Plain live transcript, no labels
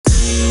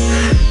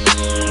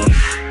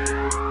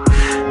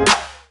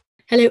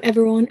Hello,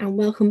 everyone, and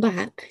welcome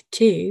back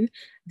to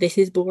This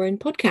Is Boring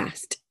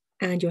podcast.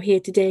 And you're here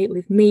today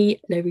with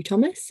me, Laurie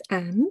Thomas,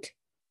 and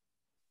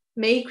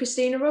me,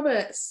 Christina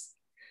Roberts.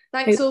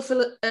 Thanks all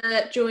for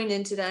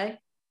joining today.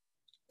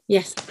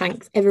 Yes,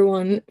 thanks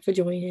everyone for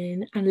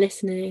joining and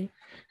listening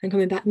and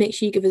coming back. Make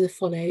sure you give us a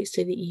follow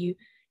so that you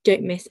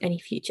don't miss any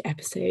future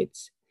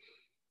episodes.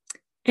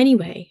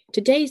 Anyway,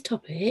 today's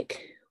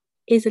topic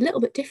is a little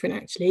bit different,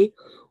 actually.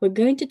 We're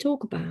going to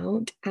talk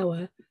about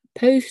our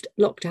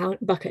post-lockdown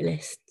bucket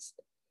lists.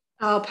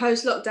 Our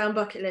post-lockdown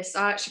bucket list.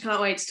 I actually can't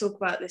wait to talk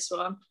about this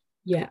one.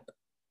 Yep.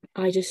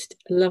 I just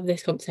love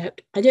this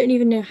concept. I don't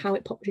even know how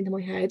it popped into my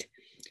head.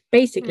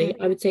 Basically,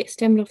 I would say it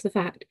stemmed off the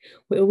fact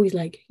we're always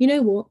like, you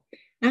know what?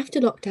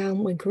 After lockdown,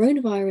 when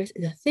coronavirus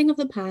is a thing of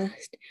the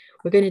past,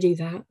 we're going to do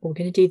that, or we're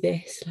going to do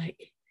this.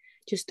 Like,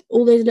 just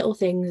all those little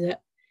things that,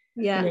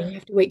 you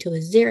have to wait till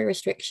there's zero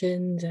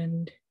restrictions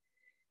and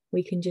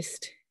we can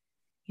just,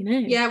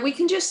 Yeah, we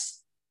can just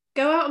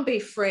go out and be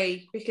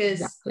free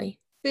because exactly.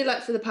 I feel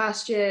like for the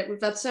past year,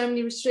 we've had so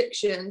many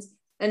restrictions.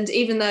 And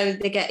even though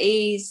they get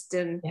eased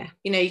and,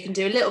 you can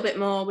do a little bit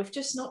more, we've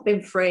just not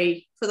been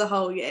free for the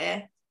whole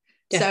year.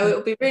 Definitely. So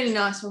it'll be really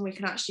nice when we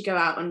can actually go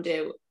out and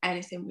do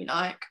anything we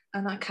like.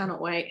 And I cannot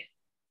wait.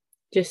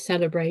 Just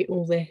celebrate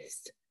all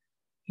this,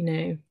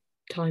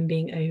 time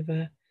being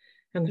over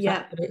and the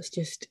fact that it's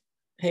just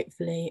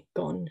hopefully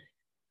gone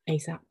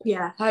ASAP.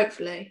 Yeah,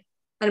 hopefully.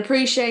 And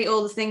appreciate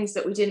all the things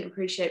that we didn't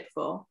appreciate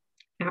before.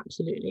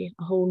 Absolutely.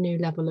 A whole new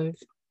level of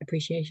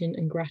appreciation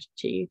and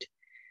gratitude.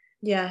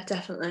 Yeah,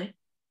 definitely.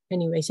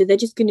 Anyway, so they're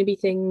just going to be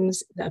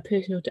things that are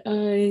personal to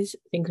us,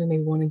 things we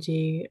maybe want to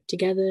do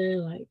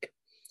together,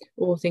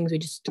 or things we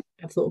just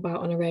have thought about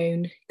on our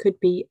own. Could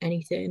be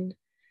anything.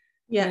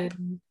 Yeah.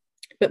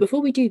 But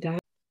before we do that,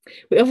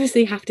 we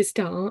obviously have to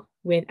start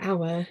with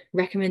our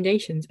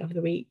recommendations of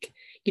the week.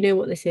 You know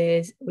what this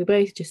is. We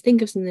both just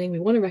think of something we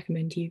want to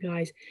recommend to you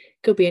guys.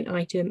 Could be an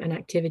item, an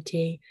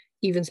activity,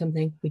 even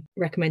something we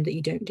recommend that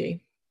you don't do.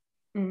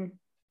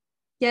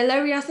 Yeah,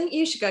 Laurie, I think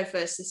you should go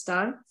first this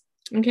time.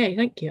 Okay,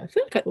 thank you. I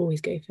feel like I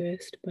always go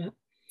first, but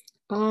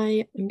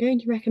I am going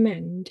to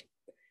recommend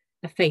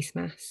a face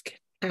mask.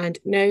 And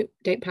no,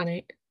 don't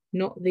panic.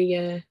 Not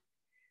the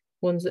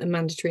ones that are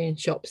mandatory in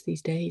shops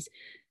these days.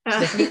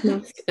 The face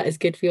mask that is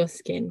good for your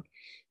skin.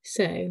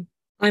 So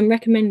I'm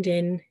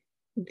recommending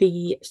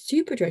the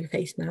Superdrug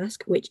face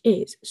mask, which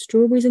is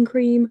strawberries and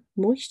cream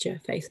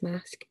moisture face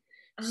mask.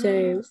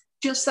 So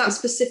just that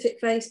specific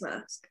face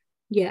mask.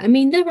 Yeah, I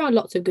mean there are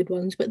lots of good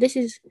ones, but this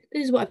is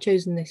what I've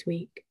chosen this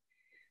week.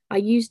 I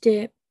used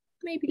it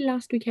maybe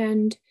last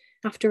weekend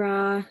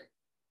after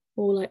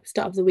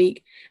start of the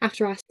week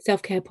after our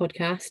self-care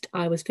podcast.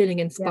 I was feeling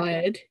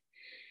inspired.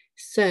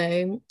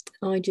 So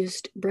I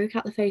just broke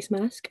out the face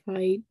mask.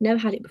 I never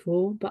had it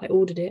before, but I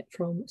ordered it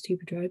from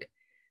Superdrug.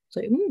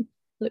 So,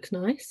 looks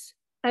nice.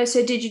 Oh,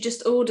 so did you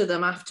just order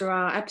them after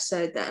our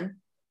episode then?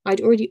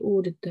 I'd already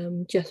ordered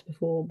them just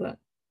before, but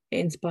it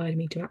inspired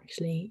me to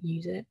actually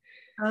use it.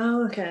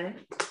 Oh, okay.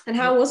 And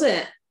how was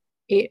it?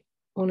 It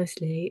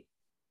honestly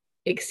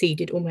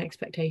exceeded all my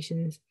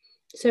expectations.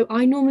 So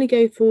I normally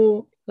go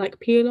for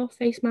peel off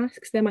face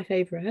masks. They're my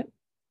favourite.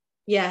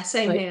 Yeah,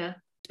 same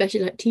here.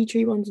 Especially tea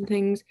tree ones and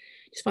things.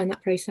 Just find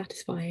that very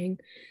satisfying.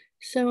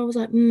 So I was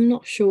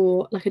not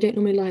sure. I don't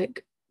normally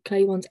like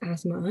clay ones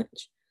as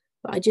much,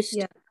 but I just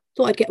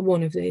thought I'd get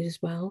one of those as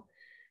well.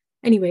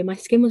 Anyway, my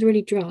skin was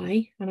really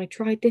dry and I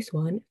tried this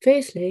one.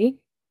 Firstly,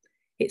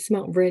 it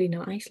smelled really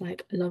nice,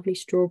 like a lovely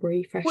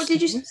strawberry fresh. What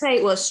did you say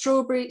it was?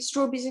 Strawberries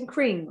and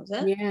cream, was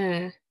it?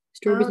 Yeah,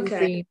 strawberries and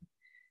cream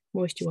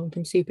moisture one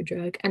from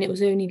Superdrug, and it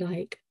was only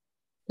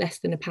less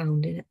than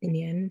 £1 in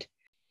the end.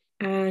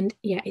 And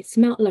yeah, it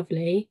smelled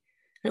lovely,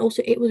 and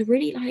also it was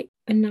really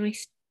a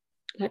nice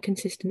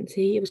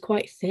consistency. It was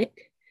quite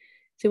thick,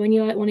 so when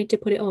you wanted to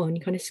put it on,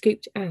 you kind of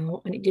scooped it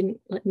out, and it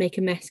didn't make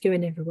a mess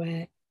going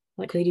everywhere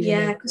like they do.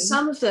 Yeah, because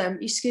some of them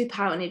you scoop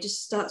out and it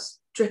just starts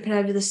dripping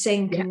over the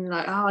sink, and you're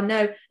like, oh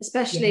no.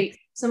 Especially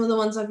some of the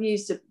ones I've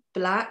used are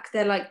black.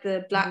 They're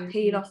the black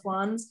peel off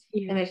ones.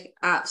 They make an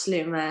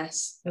absolute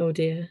mess. Oh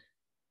dear.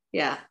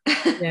 Yeah.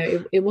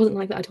 No, it wasn't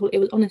like that at all. It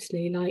was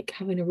honestly like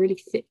having a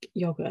really thick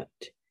yogurt.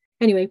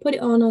 Anyway, put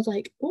it on. I was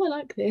like, oh, I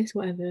like this,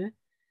 whatever.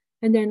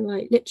 And then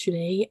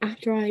literally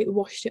after I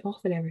washed it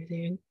off and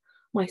everything,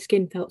 my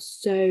skin felt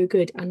so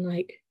good. And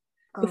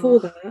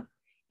before that,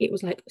 it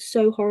was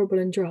so horrible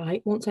and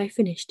dry. Once I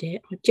finished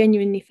it, I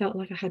genuinely felt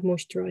like I had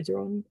moisturizer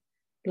on,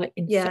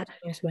 in such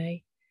a nice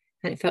way.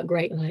 And it felt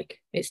great.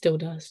 It still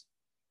does.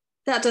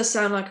 That does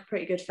sound like a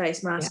pretty good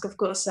face mask, I've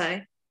got to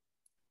say.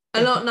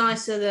 A lot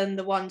nicer than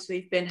the ones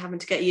we've been having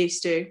to get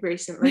used to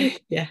recently.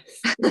 Yes.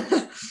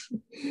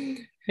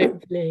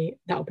 Hopefully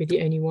that'll be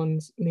the only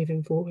ones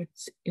moving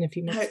forwards in a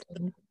few months.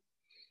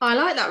 I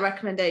like that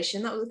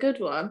recommendation. That was a good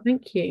one.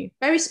 Thank you.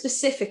 Very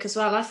specific as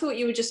well. I thought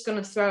you were just going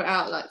to throw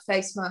out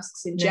face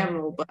masks in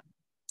general, but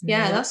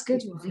that's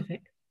good one.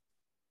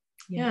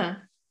 Yeah.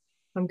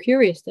 I'm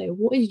curious though,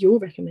 what is your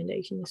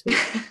recommendation this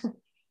week?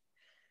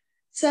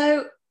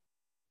 So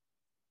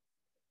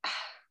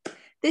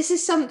this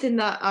is something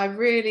that I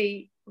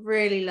really,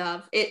 really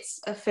love. It's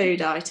a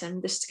food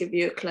item, just to give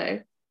you a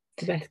clue.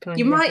 The best kind.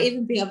 You might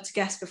even be able to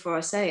guess before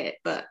I say it,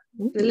 but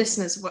the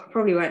listeners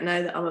probably won't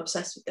know that I'm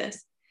obsessed with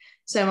this.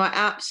 So my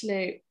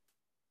absolute,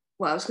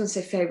 well, I was going to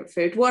say favourite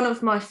food. One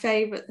of my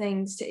favourite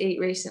things to eat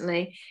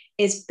recently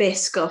is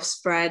Biscoff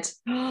spread.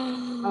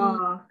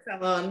 Oh,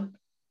 come on.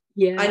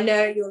 Yeah. I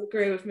know you'll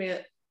agree with me.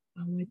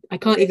 I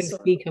can't even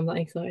speak. I'm that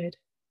excited.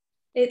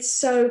 It's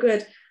so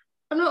good.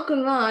 I'm not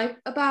going to lie.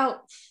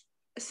 About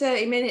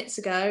 30 minutes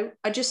ago,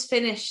 I just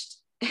finished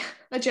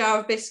a jar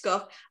of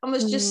Biscoff and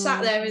was just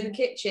sat there in the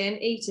kitchen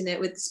eating it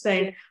with the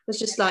spoon. I was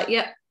just like,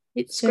 yep,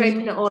 it's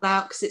scraping it all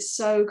out because it's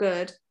so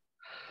good.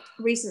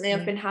 Recently,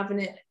 I've been having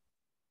it,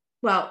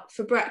 well,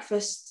 for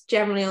breakfast,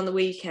 generally on the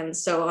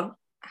weekends. So I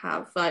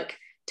have like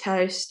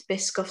toast,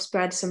 Biscoff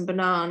spread, some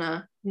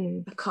banana,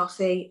 a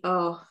coffee.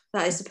 Oh,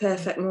 that is the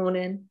perfect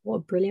morning. What a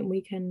brilliant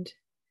weekend.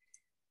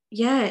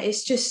 Yeah,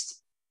 it's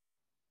just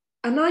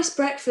a nice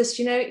breakfast,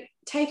 you know,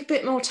 take a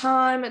bit more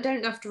time. I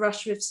don't have to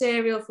rush with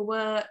cereal for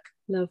work.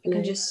 Lovely. I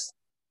can just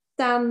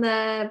stand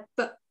there,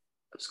 but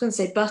I was going to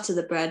say butter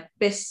the bread,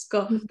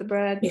 Biscoff the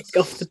bread.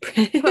 Biscoff the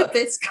bread. Put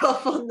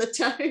Biscoff on the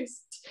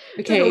toast.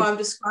 Okay. I don't know why I'm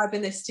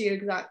describing this to you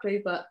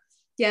exactly, but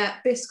yeah,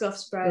 Biscoff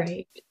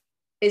spread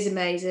is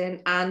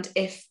amazing. And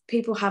if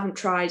people haven't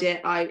tried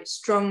it, I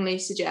strongly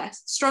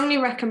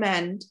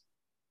recommend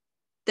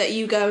that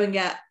you go and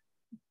get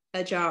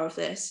a jar of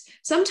this.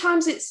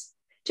 Sometimes it's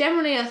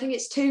generally, I think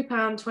it's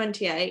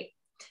 £2.28,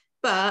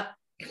 but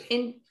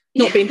in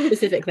not being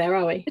specific there,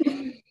 are we?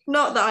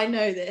 Not that I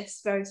know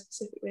this very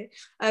specifically.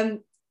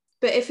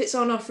 But if it's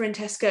on offer in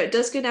Tesco, it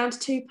does go down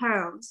to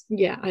 £2.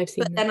 Yeah, I've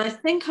seen that. But then I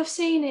think I've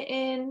seen it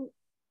in,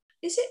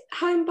 is it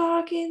Home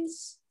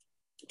Bargains?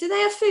 Do they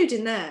have food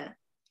in there?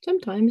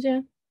 Sometimes, yeah.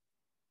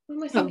 What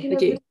am I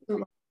thinking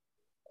of?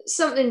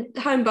 Something,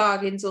 Home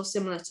Bargains or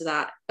similar to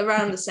that,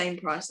 around the same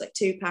price, like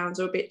 £2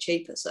 or a bit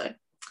cheaper. So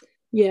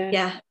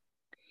yeah,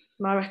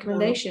 my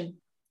recommendation.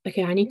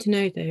 Okay, I need to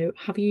know though,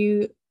 have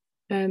you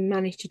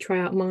managed to try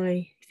out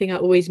my thing I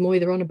always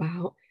moither on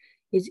about,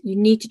 is you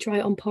need to try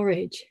it on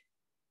porridge.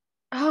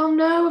 Oh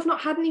no, I've not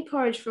had any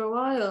porridge for a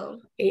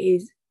while. It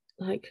is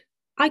like,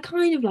 I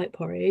kind of like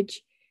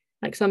porridge,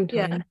 like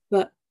sometimes,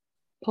 but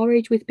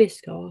porridge with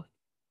Biscoff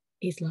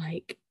is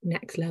like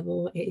next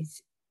level. It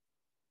is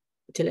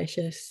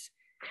delicious.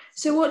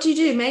 So what do you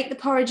do? Make the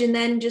porridge and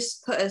then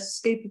just put a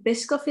scoop of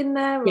Biscoff in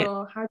there,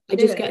 or how do you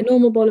do it? I just get a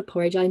normal bowl of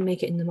porridge. I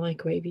make it in the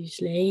microwave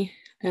usually.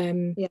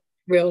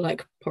 Real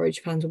like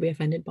porridge fans will be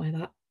offended by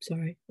that.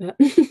 Sorry, but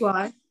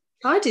why?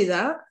 I do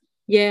that.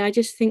 Yeah, I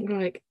just think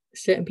like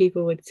certain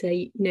people would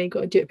say, you know, you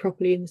got to do it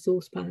properly in the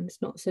saucepan.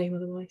 It's not the same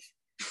otherwise.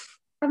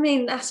 I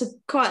mean, that's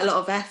quite a lot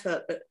of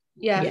effort, but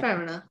yeah,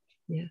 fair enough.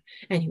 Yeah.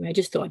 Anyway, I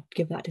just thought I'd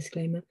give that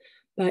disclaimer.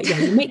 But yeah,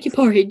 you make your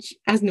porridge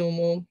as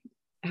normal.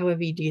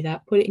 However you do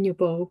that, put it in your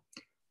bowl,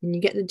 and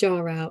you get the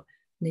jar out,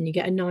 and then you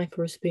get a knife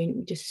or a spoon.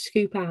 You just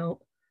scoop out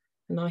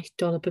a nice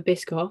dollop of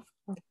Biscoff,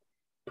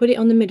 put it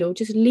on the middle,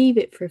 just leave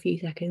it for a few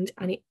seconds,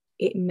 and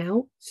it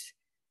melts.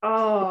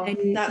 Oh,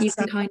 and that's you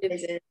can kind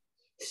of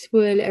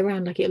swirl it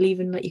around, like it'll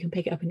even, like you can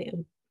pick it up and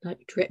it'll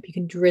like drip. You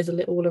can drizzle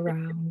it all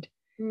around.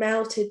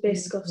 Melted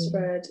Biscoff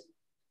spread.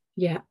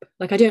 Yep.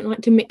 Like I don't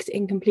like to mix it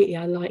in completely.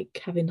 I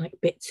like having like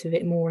bits of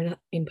it more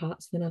in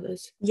parts than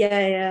others.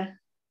 Yeah.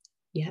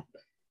 Yep.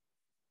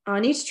 I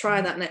need to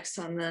try that next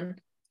time then.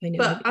 I know.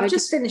 But I've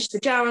just finished the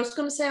jar. I was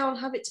going to say I'll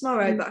have it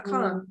tomorrow, but I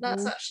can't.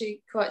 That's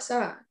actually quite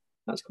sad.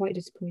 That's quite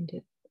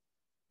disappointing.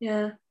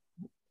 Yeah.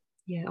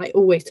 Yeah, I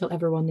always tell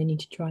everyone they need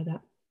to try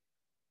that.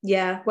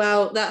 Yeah,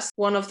 well, that's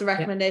one of the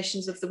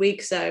recommendations of the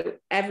week. So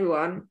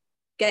everyone,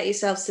 get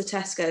yourselves to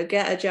Tesco,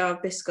 get a jar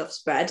of Biscoff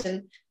spread,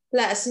 and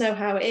let us know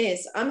how it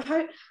is. I'm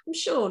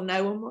sure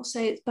no one will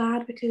say it's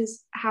bad,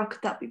 because how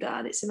could that be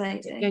bad? It's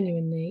amazing.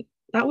 Genuinely.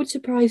 That would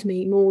surprise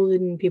me more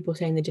than people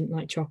saying they didn't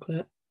like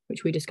chocolate,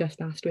 which we discussed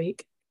last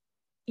week.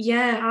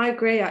 Yeah, I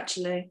agree,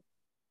 actually.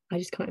 I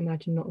just can't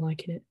imagine not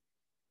liking it.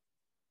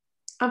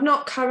 I've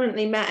not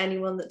currently met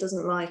anyone that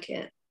doesn't like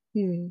it.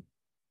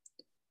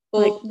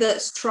 Or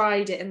that's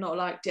tried it and not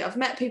liked it. I've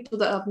met people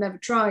that have never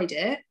tried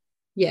it.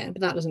 Yeah,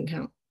 but that doesn't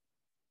count.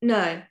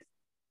 No.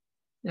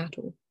 At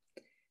all.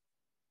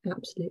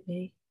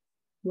 Absolutely.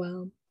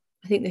 Well,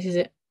 I think this is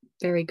a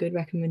very good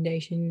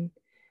recommendation.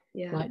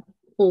 Yeah. Like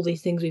all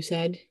these things we've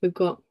said. We've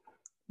got,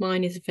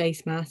 mine is a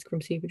face mask from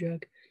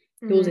Superdrug.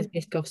 Yours is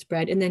Biscoff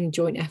spread, and then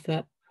joint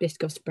effort,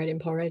 Biscoff spread in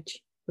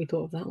porridge. We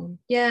thought of that one.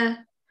 Yeah.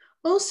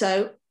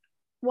 Also,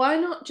 why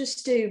not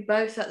just do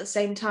both at the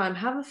same time?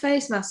 Have a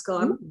face mask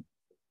on.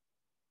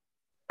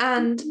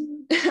 And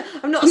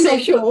I'm not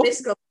saying put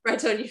Biscoff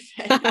spread on your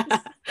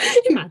face.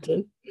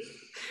 Imagine.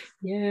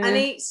 Yeah. And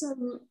eat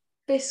some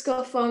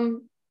Biscoff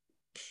on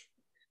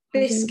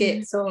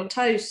biscuits or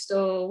toast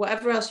or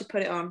whatever else you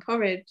put it on,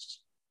 porridge.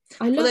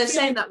 Well, they're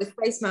saying that with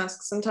face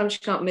masks, sometimes you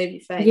can't move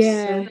your face.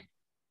 Yeah. So.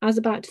 I was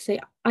about to say,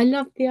 I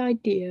love the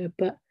idea,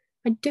 but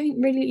I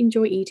don't really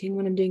enjoy eating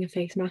when I'm doing a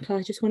face mask.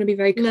 I just want to be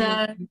very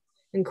calm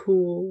and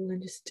cool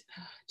and just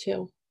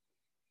chill.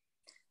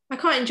 I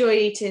can't enjoy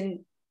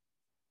eating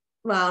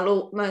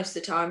Well, most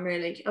of the time,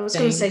 really. I was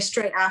going to say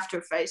straight after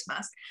a face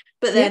mask,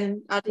 but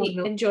then I'd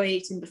enjoy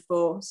eating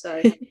before,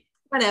 so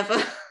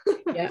whenever.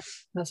 Yeah,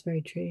 that's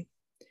very true.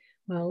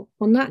 Well,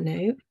 on that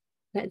note,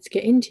 let's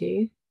get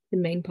into the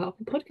main part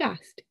of the podcast.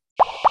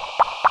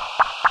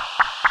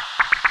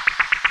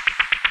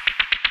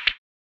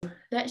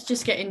 Let's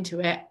just get into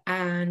it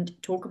and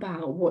talk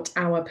about what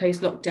our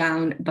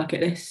post-lockdown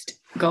bucket list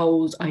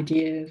goals,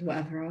 ideas,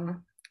 whatever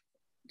are.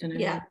 Don't know.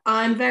 Yeah,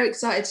 I'm very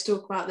excited to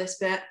talk about this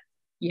bit.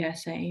 Yeah,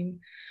 same.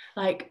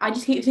 Like, I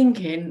just keep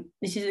thinking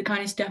this is the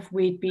kind of stuff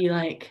we'd be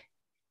like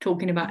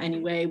talking about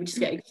anyway. We just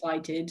get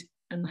excited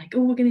and like,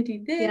 oh, we're gonna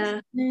do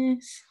this,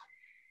 this.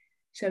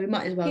 So we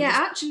might as well. Yeah,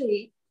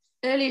 actually,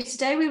 earlier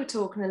today we were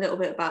talking a little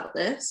bit about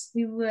this.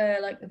 We were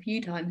like a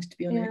few times, to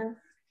be honest. Yeah.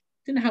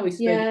 Don't know how we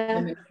spoke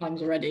so many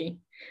times already.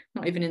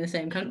 Not even in the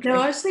same country.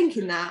 No, I was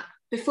thinking that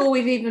before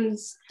we've even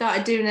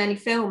started doing any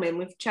filming,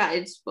 we've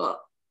chatted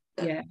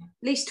at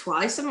least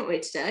twice, haven't we,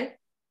 today?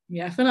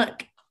 Yeah, I feel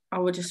like I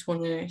would just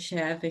want to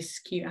share this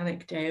cute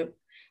anecdote.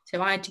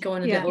 So I had to go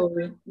on a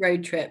little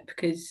road trip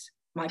because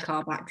my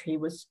car battery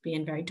was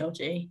being very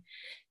dodgy.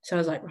 So I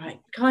was like, right,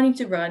 car needs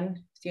to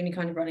run. It's the only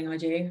kind of running I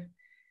do.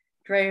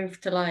 Drove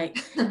to like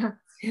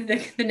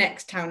the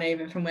next town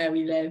over from where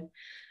we live.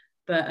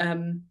 But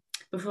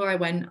before I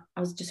went, I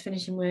was just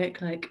finishing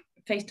work, like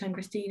FaceTime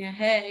Christina,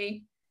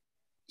 hey,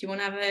 do you want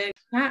to have a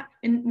chat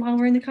while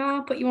we're in the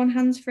car? Put you on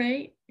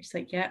hands-free? She's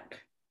like, yep.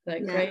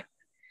 Like, great.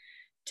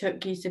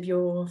 Took use of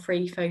your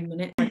free phone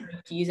minute. I don't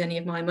have to use any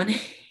of my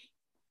money.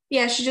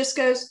 Yeah, she just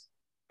goes,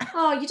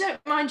 oh, you don't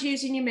mind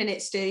using your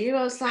minutes, do you?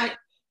 I was like,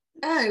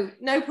 oh,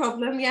 no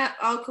problem. Yeah,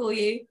 I'll call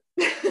you.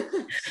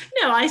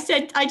 No, I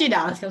did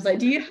ask. I was like,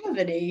 do you have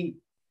any,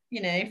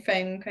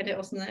 phone credit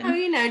or something?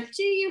 Oh,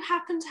 do you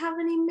happen to have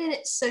any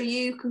minutes so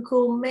you can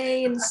call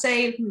me and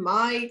save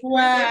my...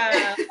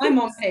 Well, I'm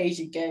on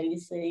pay-as-you-go, you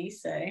see,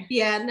 so...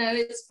 Yeah, no,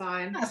 it's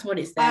fine. That's what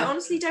it's there. I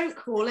honestly don't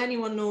call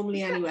anyone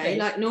normally anyway.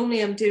 Like, normally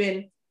I'm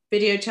doing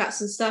video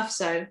chats and stuff,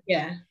 so...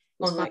 Yeah,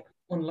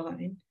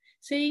 online.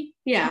 See?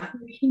 Yeah.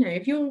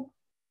 If you're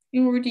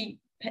already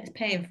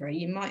paying for it,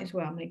 you might as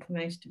well make the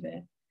most of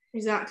it.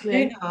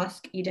 Exactly. You don't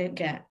ask, you don't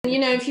get.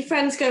 If your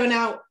friend's going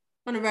out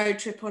on a road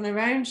trip on her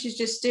own, she's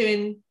just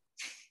doing,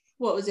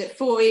 what was it,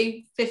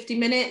 40, 50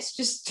 minutes?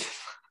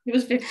 It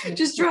was 50.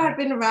 Just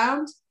driving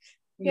around.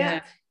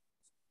 Yeah.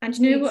 And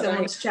you know what?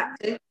 Someone to chat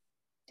to.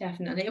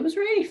 Definitely. It was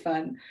really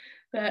fun.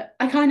 But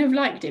I kind of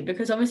liked it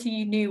because obviously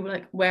you knew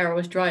like where I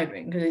was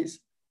driving because it's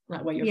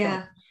like where you're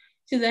from.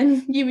 So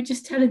then you were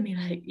just telling me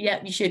like, yeah,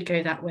 you should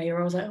go that way.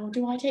 Or I was like, oh,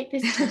 do I take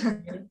this?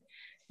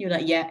 You were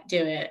like, yeah, do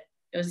it.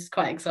 It was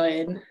quite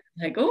exciting.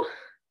 Like, oh,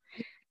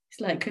 it's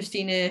like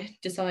Christina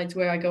decides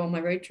where I go on my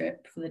road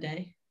trip for the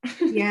day.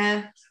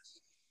 Yeah.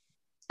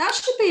 That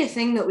should be a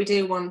thing that we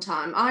do one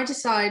time. I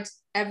decide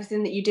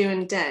everything that you do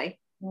in a day.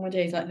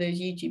 Nowadays, like those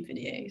YouTube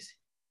videos.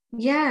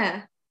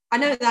 Yeah. I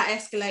know that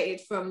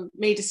escalated from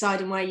me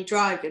deciding where you're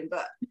driving,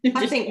 but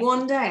I think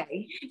one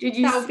day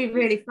that would be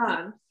really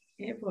fun.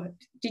 It would.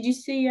 Did you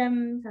see, I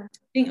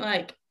think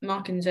like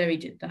Mark and Zoe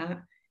did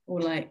that,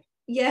 or like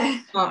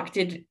Mark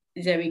did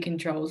Zoe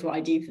controls what I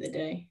do for the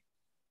day.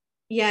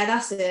 Yeah,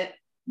 that's it.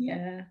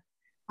 Yeah.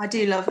 I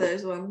do love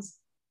those ones.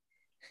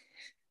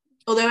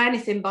 Although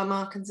anything by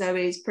Mark and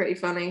Zoe is pretty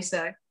funny,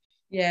 so.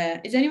 Yeah.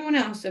 Is anyone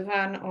else a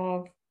fan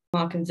of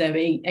Mark and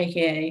Zoe,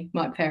 aka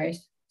Mike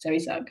Ferris, Zoe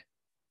Sugg?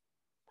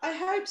 I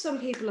hope some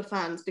people are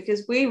fans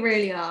because we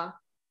really are.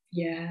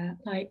 Yeah,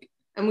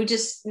 and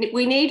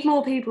we need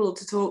more people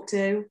to talk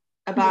to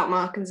about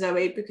Mark and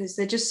Zoe because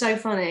they're just so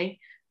funny.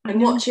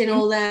 And watching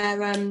all their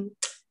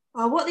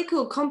what they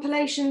call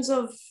compilations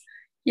of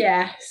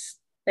Mark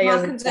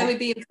and Zoe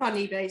being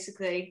funny,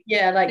 basically.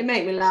 Yeah, they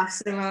make me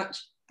laugh so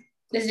much.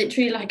 There's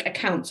literally like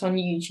accounts on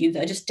YouTube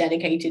that are just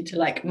dedicated to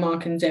like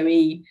Mark and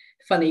Zoe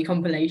funny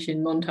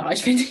compilation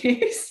montage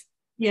videos.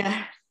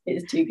 Yeah,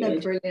 it's too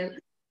good. They're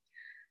brilliant.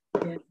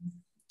 Yeah.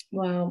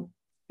 Well,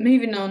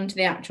 moving on to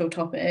the actual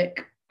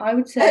topic, I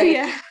would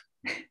say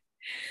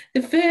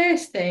the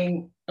first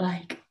thing,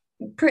 like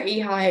pretty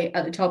high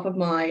at the top of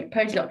my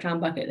post-lockdown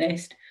bucket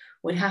list,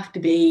 would have to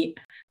be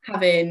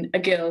having a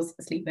girls'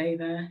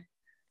 sleepover.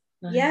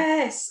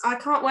 Yes, I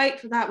can't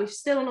wait for that. We've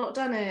still not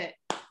done it.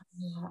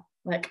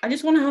 Like, I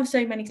just want to have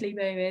so many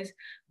sleepovers.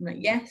 I'm like,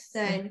 yes,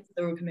 same.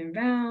 They're all coming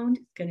round.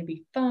 It's going to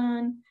be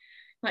fun.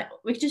 Like,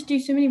 we could just do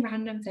so many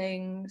random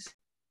things.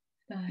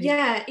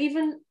 Yeah,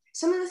 even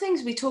some of the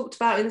things we talked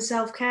about in the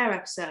self-care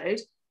episode,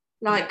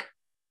 like,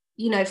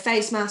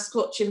 face masks,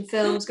 watching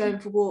films, going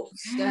for walks,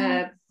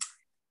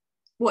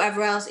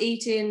 whatever else,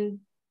 eating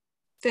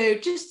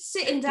food, just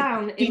sitting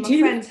down in my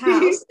friend's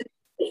house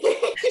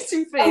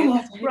eating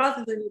food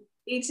rather than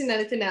eating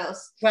anything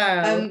else.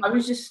 Well, I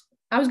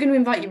was going to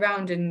invite you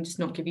around and just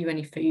not give you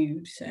any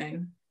food, so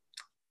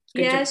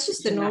it's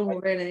just the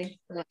normal, really.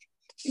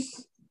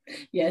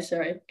 Yeah,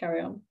 sorry,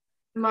 carry on.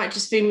 Might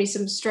just feed me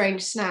some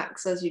strange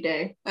snacks as you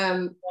do.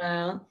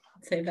 Well,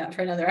 save that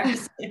for another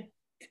episode.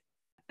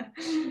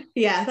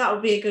 Yeah, that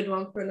would be a good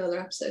one for another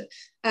episode.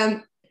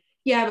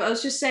 Yeah, but I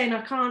was just saying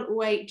I can't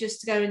wait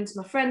just to go into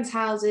my friends'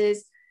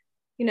 houses,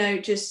 you know,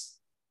 just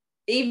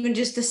even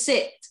just to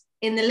sit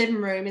in the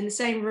living room in the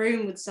same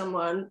room with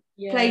someone,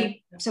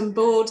 play some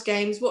board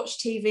games, watch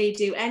TV,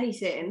 do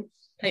anything.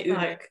 Play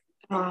Uno.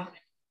 Like,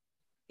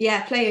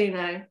 yeah, play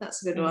Uno.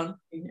 That's a good one.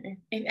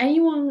 If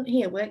anyone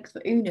here works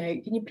for Uno,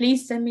 can you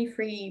please send me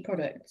free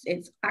products?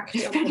 It's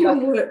actually if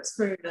anyone works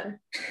for Uno.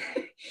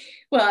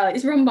 Well,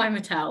 it's run by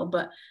Mattel,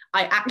 but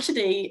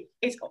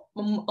it's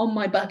on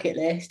my bucket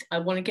list. I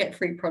want to get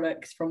free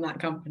products from that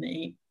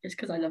company just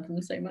because I love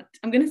them so much.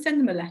 I'm going to send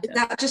them a letter.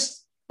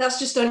 That's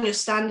just on your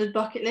standard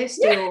bucket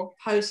list or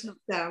post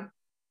lockdown?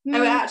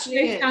 No, it actually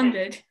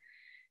is.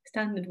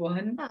 Standard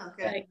one. Oh,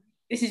 okay. Like,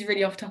 this is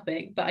really off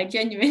topic, but I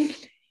genuinely,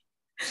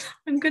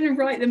 I'm going to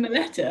write them a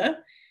letter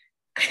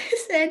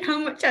saying how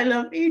much I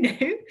love Uno,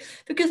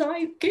 because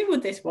I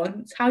googled this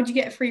once. How do you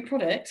get free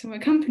products from a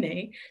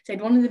company?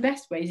 Said one of the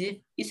best ways is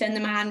you send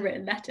them a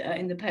handwritten letter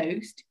in the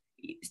post.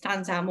 It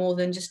stands out more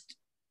than just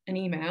an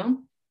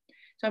email.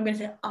 So I'm going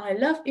to say, I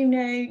love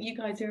Uno, you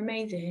guys are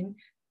amazing.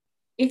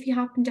 If you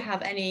happen to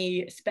have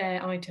any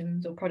spare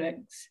items or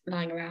products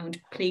lying around,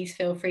 please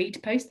feel free to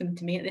post them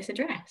to me at this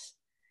address.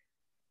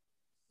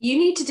 You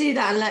need to do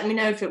that and let me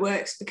know if it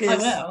works,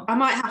 because I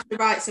might have to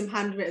write some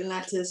handwritten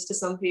letters to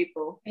some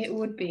people. It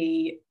would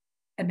be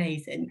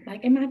amazing.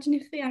 Like, imagine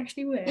if they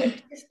actually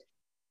worked.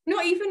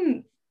 Not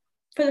even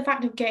for the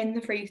fact of getting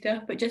the free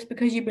stuff, but just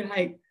because you'd be like,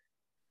 I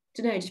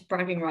don't know, just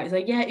bragging rights.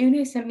 Like, yeah,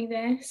 Uno sent me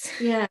this.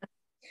 Yeah.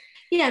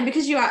 Yeah, and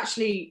because you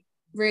actually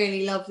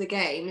really love the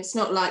game, it's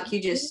not like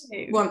you just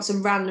want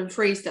some random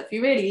free stuff.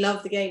 You really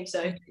love the game,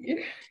 so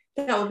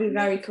that would be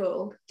very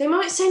cool. They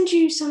might send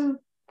you some.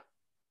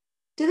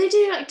 Do they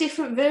do like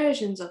different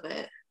versions of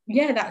it?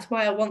 Yeah, that's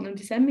why I want them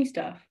to send me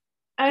stuff.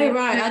 Oh,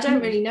 right. I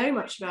don't really know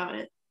much about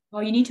it. Oh,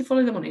 you need to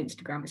follow them on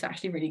Instagram. It's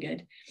actually really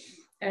good.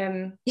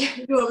 Yeah,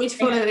 you want me to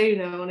follow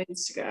Uno on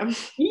Instagram?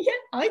 Yeah,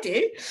 I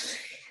do.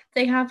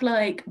 They have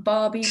like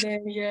Barbie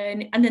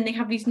version, and then they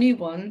have these new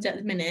ones at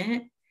the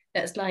minute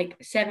that's like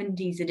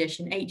 70s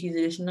edition, 80s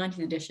edition,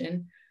 90s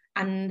edition.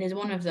 And there's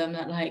one of them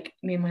that like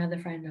me and my other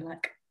friend are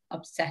like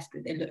obsessed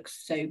with. It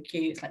looks so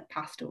cute. It's like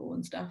pastel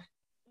and stuff.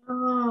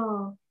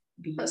 Oh,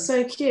 that's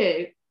so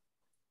cute.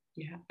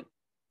 Yeah.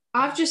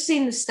 I've just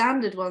seen the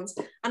standard ones,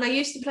 and I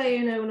used to play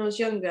Uno when I was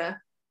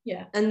younger.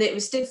 Yeah. And it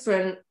was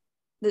different.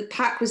 The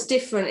pack was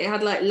different. It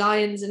had like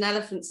lions and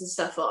elephants and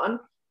stuff on.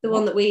 The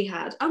one that we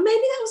had. Oh, maybe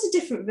that was a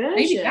different version.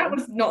 Maybe that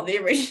was not the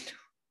original.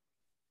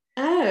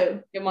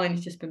 Oh. Your mind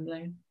has just been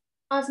blown.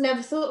 I've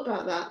never thought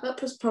about that. That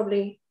was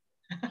probably...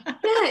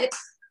 Yeah.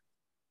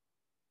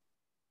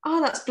 Oh,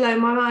 that's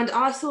blown my mind.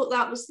 I thought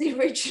that was the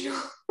original.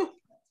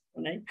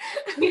 Funny.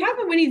 We have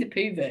a Winnie the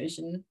Pooh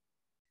version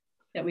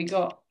that we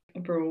got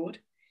abroad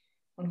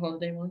on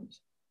holiday once.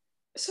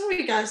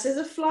 Sorry guys, there's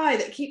a fly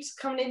that keeps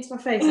coming into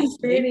my face. It's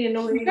really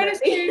annoying.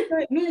 It's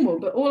like normal,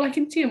 but all I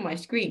can see on my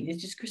screen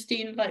is just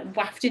Christine like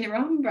wafting her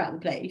arm around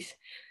the place.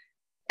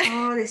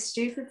 Oh, this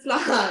stupid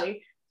fly.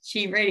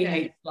 She really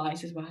hates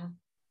flies as well.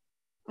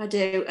 I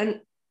do, and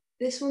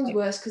this one's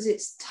worse because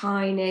it's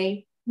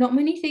tiny. Not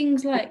many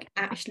things like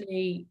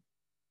actually,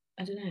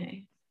 I don't know.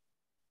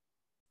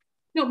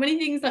 Not many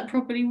things that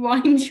properly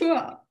wind you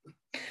up.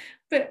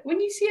 But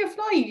when you see a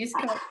fly, you just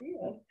can't see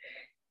it.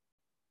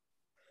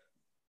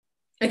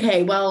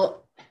 Okay,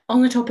 well,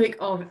 on the topic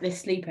of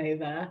this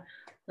sleepover,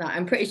 like,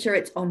 I'm pretty sure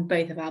it's on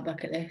both of our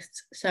bucket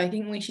lists. So I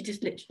think we should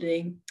just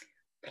literally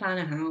plan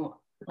out,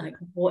 like,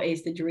 what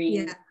is the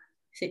dream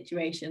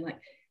situation? Like,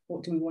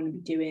 what do we want to be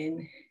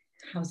doing?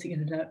 How's it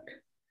going to look?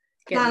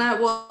 Plan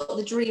out what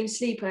the dream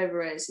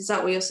sleepover is. Is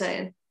that what you're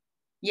saying?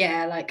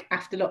 Yeah, like,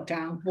 after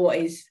lockdown, what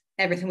is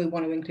everything we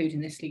want to include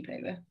in this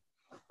sleepover?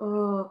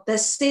 Oh,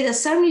 there's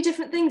so many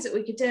different things that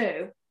we could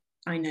do.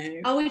 I know.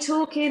 Are we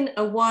talking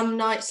a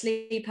one-night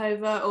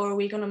sleepover, or are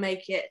we going to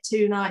make it a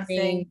two-night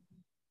thing?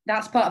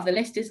 That's part of the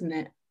list, isn't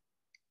it?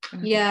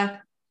 Yeah.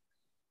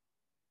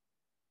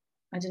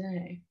 I don't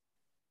know.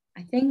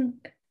 I think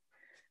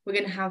we're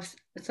going to have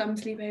some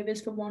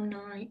sleepovers for one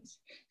night,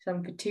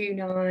 some for 2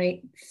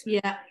 nights.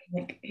 Yeah.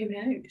 Like, who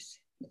knows?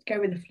 Let's go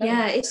with the flow.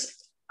 Yeah,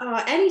 it's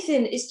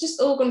anything. It's just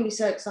all going to be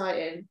so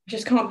exciting.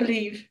 Just can't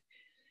believe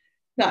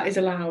that is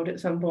allowed at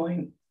some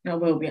point.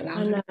 That will be allowed.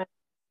 I know.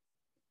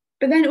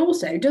 But then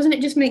also, doesn't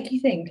it just make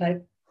you think,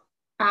 like,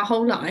 our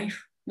whole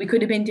life, we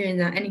could have been doing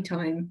that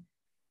anytime.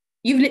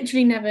 We've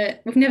never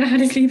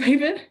had a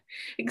sleepover,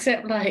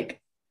 except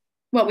like,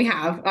 well, we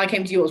have. I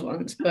came to yours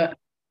once, but.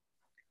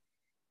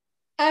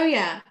 Oh,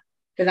 yeah.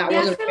 But that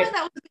wasn't. I feel like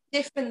that was a bit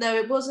different, though.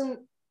 It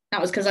wasn't.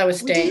 That was because I was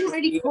staying. We didn't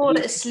really call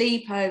it a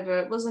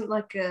sleepover. It wasn't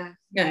like a.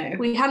 No.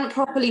 We hadn't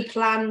properly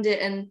planned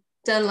it and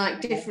done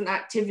like different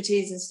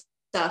activities and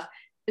stuff.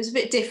 It was a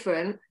bit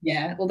different.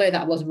 Yeah, although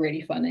that was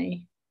really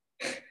funny.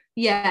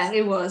 Yeah,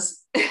 it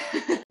was.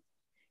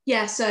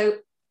 Yeah, so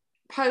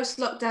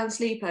post-lockdown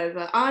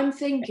sleepover, I'm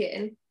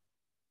thinking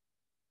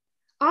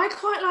I'd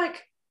quite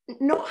like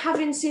not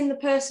having seen the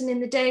person in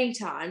the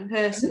daytime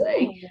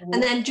personally,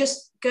 and then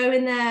just go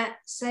in there,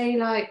 say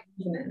like,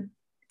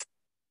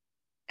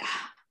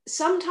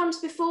 sometimes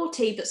before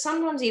tea, but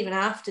sometimes even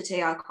after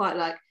tea, I quite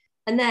like.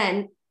 And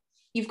then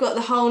you've got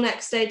the whole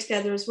next day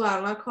together as well.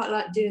 And I quite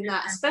like doing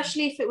that,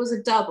 especially if it was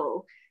a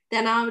double.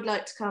 Then I would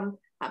like to come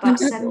at about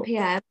 7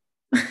 p.m.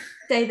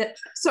 Say that,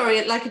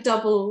 sorry, like a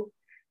double.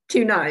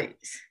 2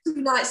 nights. 2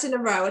 nights in a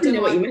row. I don't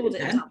know why I called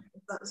it a double.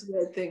 That's a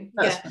weird thing.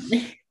 That's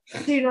funny.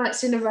 2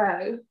 nights in a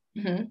row.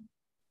 Mm-hmm.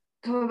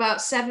 Come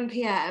about 7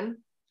 p.m.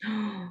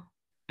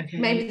 Okay.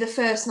 Maybe the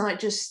first night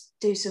just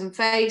do some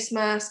face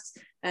masks.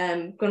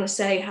 Gonna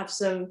say have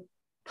some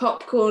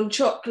popcorn,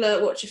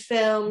 chocolate, watch a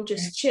film,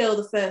 just chill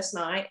the first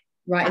night.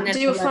 Right, and then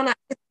do a fun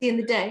activity in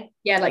the day.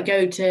 Yeah, like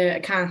go to a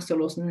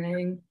castle or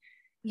something.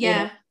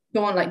 Yeah. Or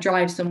go on, like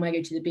drive somewhere,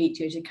 go to the beach,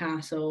 go to a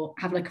castle,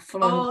 have like a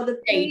full-on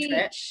day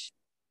trip.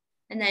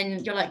 And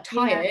then you're like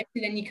tired,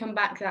 and then you come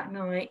back that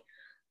night.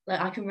 Like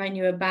I can rent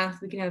you a bath,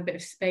 we can have a bit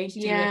of space to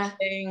do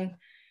everything.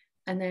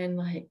 And then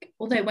like,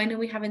 although when are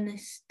we having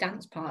this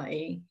dance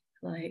party?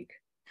 Like,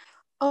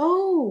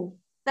 oh,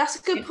 that's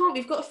a good point.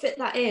 We've got to fit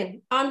that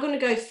in. I'm going to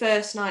go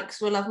first night because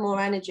we'll have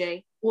more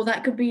energy. Well,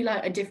 that could be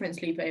like a different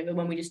sleepover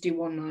when we just do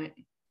one night.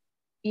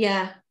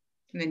 Yeah.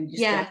 And then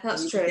just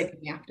that's true.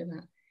 After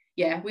that.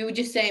 Yeah, we were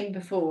just saying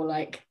before,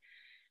 like,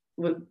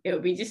 it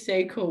would be just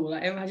so cool.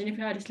 Like, imagine if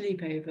we had a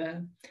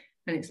sleepover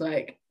and it's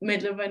like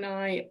middle of the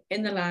night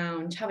in the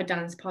lounge, have a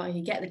dance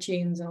party, get the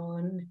tunes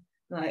on.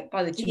 Like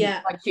by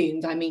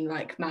tunes, I mean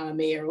like Mamma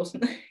Mia or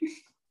something.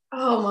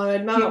 Oh my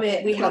god, Mamma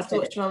Mia! We have to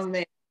watch Mamma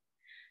Mia.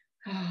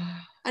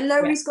 And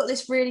Lowry's got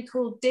this really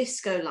cool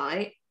disco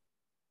light.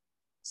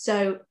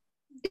 So,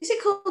 is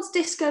it called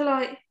disco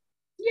light?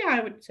 Yeah, I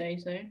would say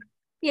so.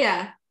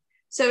 Yeah.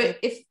 So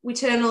if we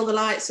turn all the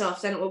lights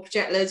off, then it will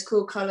project loads of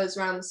cool colours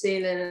around the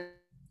ceiling.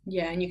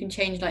 Yeah, and you can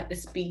change like the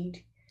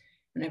speed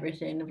and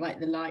everything of like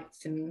the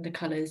lights and the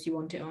colours you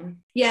want it on.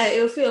 Yeah,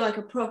 it'll feel like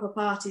a proper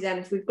party then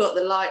if we've got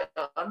the light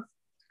on.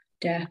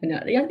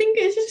 Definitely. I think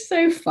it's just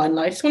so fun.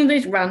 Like it's one of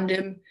those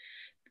random,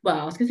 well,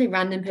 I was going to say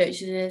random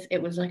purchases.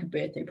 It was like a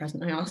birthday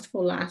present I asked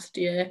for last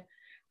year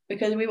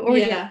because we were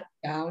already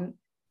down.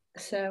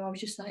 So I was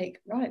just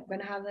like, right, we're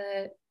going to have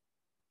a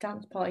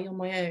dance party on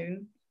my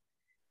own.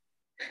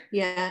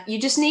 Yeah, you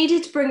just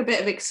needed to bring a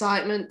bit of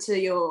excitement to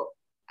your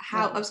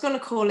house. Yeah. I was going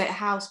to call it a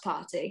house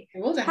party.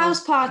 It was a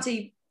house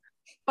party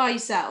by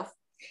yourself.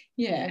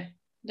 Yeah.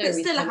 But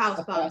still a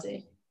house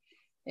party.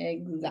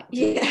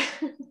 Exactly. Yeah.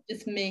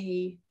 Just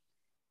me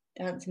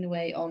dancing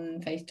away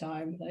on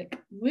FaceTime, like,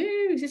 woo,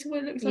 is this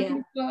what it looks like in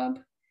the club?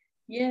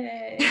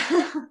 Yeah.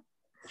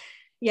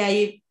 Yeah,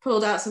 you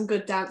pulled out some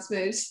good dance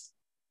moves.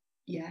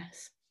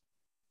 Yes.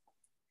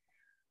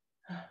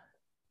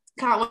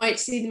 Can't wait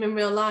to see them in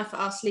real life at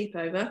our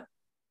sleepover.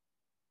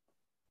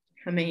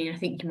 I mean, I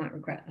think you might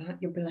regret that.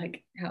 You'll be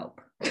like,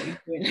 help. What are you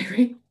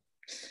doing?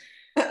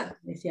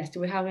 Yes, so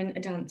we're having a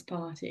dance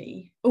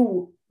party.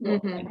 Oh,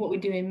 like what we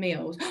do in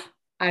meals.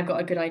 I've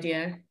got a good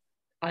idea.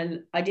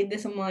 I did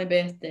this on my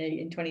birthday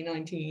in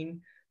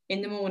 2019.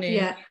 In the morning,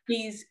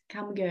 please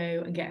can we go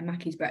and get a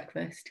Mackey's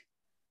breakfast?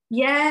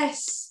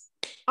 Yes.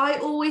 I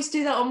always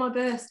do that on my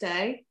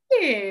birthday.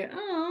 Yeah.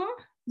 Aww.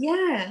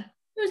 Yeah.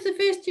 It was the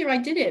first year I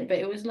did it, but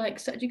it was like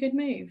such a good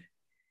move.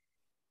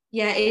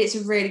 Yeah, it's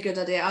a really good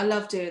idea. I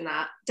love doing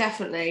that.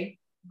 Definitely.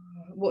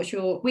 What's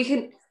your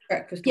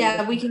breakfast?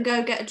 Yeah, we can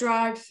go get a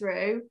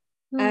drive-through.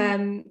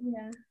 I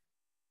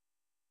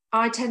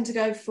tend to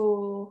go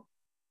for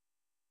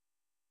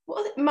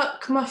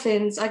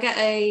McMuffins. I get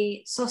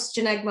a sausage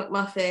and egg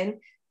McMuffin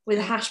with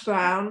a hash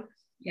brown.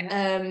 Yeah.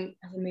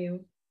 As a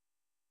meal.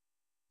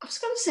 I was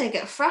going to say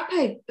get a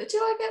frappe, but do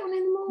I get one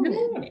in the morning? In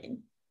the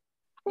morning?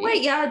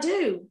 Wait, yeah, I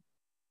do.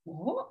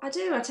 What? I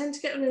do. I tend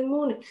to get one in the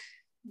morning.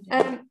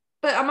 Yeah.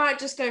 But I might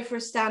just go for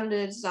a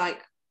standard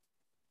like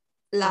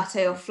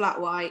latte or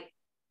flat white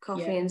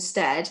coffee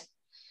instead.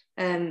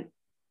 Oh,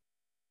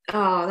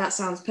 that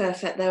sounds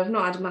perfect though. I've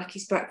not had a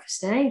Mackey's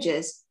breakfast in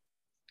ages.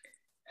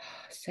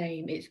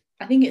 Same.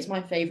 I think it's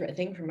my favourite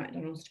thing from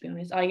McDonald's, to be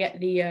honest. I get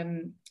the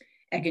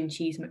egg and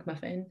cheese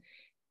McMuffin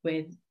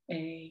with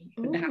the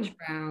hash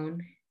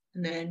brown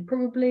and then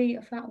probably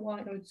a flat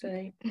white, I would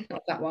say.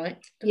 Not flat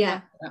white.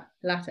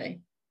 Latte.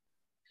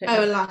 So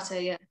a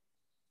latte, yeah.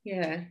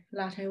 Yeah,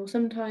 latte. Or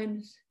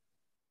sometimes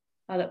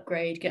I'll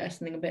upgrade, get us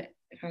something a bit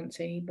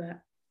fancy,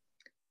 but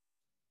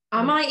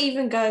I might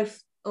even go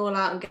all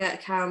out and get a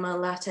caramel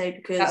latte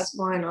because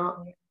why not?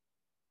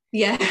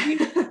 Yeah.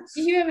 Did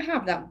you ever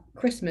have that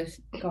Christmas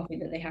coffee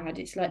that they had?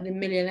 It's like the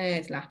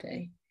Millionaire's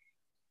latte.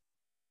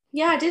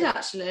 Yeah, I did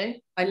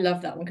actually. I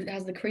love that one because it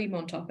has the cream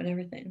on top and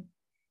everything.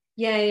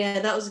 Yeah,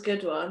 that was a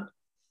good one.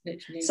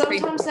 Literally.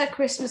 Sometimes their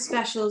Christmas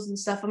specials and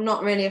stuff I'm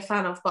not really a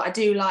fan of, but I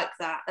do like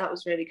that. That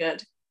was really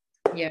good.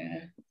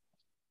 Yeah.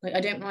 Like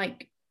I don't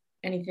like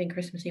anything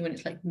Christmassy when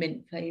it's like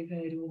mint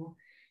flavoured or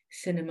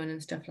cinnamon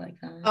and stuff like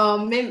that.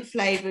 Oh, mint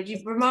flavoured.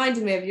 You've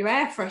reminded me of your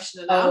air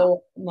freshener now.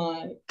 Oh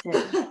my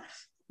God.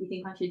 You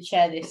think I should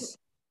share this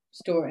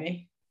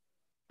story?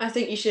 I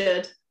think you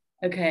should.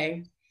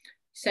 Okay.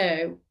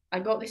 So I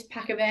got this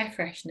pack of air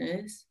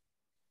fresheners,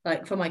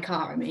 like for my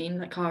car, I mean,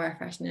 like car air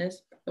fresheners,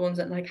 the ones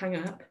that like hang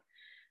up.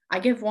 I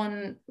give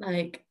one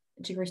like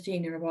to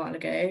Christina a while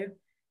ago,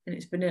 and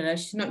it's vanilla.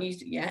 She's not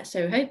used it yet,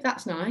 so I hope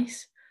that's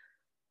nice.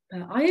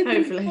 But I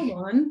opened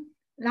one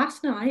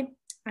last night,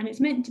 and it's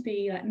meant to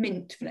be like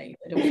mint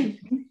flavored or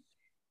something.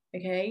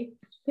 Okay,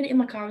 put it in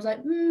my car. I was like,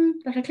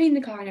 like I cleaned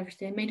the car and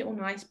everything, made it all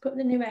nice, put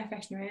the new air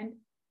freshener in.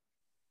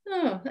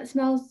 Oh, that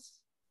smells,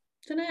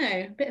 I don't know,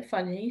 a bit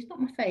funny. It's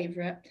not my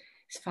favourite.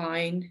 It's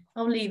fine.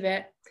 I'll leave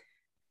it.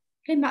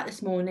 Came back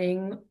this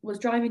morning, was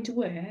driving to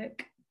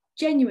work.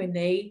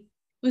 Genuinely,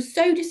 was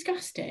so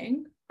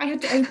disgusting. I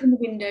had to open the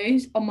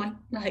windows on my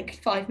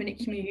 5-minute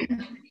commute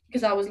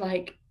because I was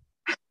like,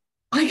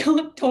 I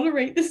can't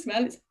tolerate the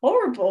smell. It's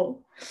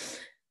horrible.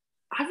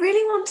 I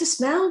really want to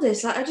smell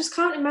this. Like, I just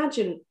can't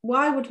imagine.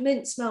 Why would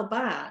mint smell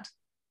bad?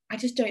 I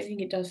just don't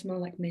think it does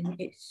smell like mint.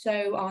 It's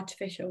so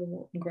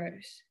artificial and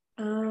gross.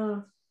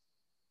 Oh.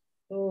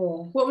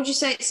 What would you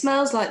say it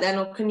smells like then,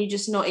 or can you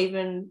just not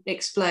even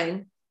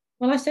explain?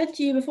 Well, I said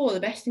to you before, the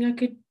best thing I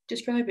could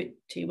describe it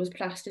to was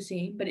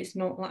plasticine, but it's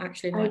not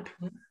actually like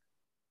that.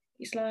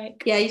 It's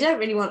like... Yeah, you don't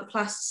really want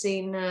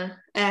plasticine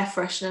air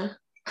freshener.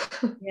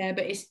 Yeah,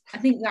 but I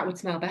think that would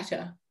smell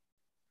better.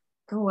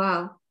 Oh,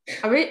 wow.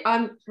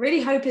 I'm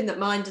really hoping that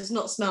mine does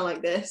not smell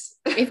like this.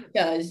 If it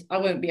does, I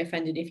won't be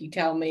offended if you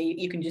tell me.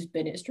 You can just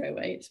bin it straight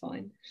away. It's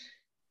fine.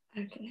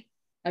 Okay.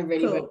 I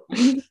really won't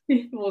mind.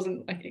 It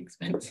wasn't like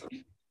expensive.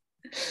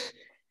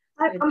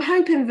 I'm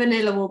hoping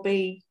vanilla will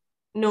be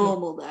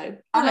normal though.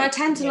 And I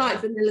tend to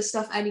like vanilla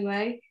stuff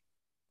anyway.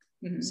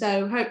 Mm-hmm.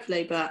 So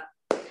hopefully, but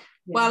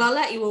well, I'll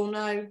let you all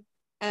know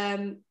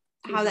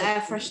how the air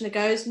freshener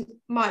goes.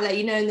 Might let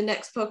you know in the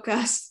next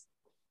podcast.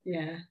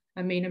 Yeah.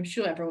 I mean, I'm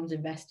sure everyone's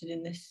invested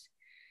in this.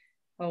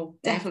 Oh,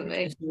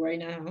 definitely. Right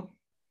now.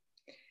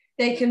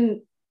 They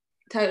can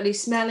totally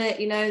smell it,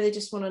 they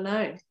just want to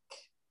know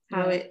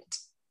how it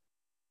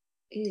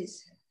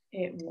is.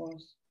 It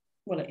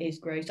is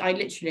gross. I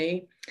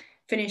literally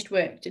finished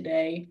work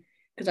today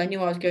because I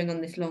knew I was going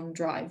on this long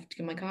drive to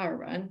give my car a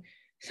run.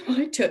 So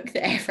I took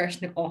the air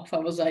freshener off. I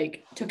was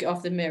like, took it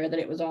off the mirror that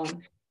it was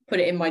on, put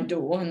it in my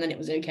door, and then it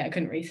was okay. I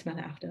couldn't really smell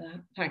it after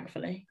that,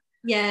 thankfully.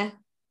 Yeah.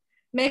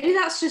 Maybe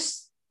that's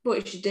just what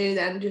you should do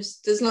then.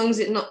 Just as long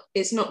as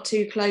it's not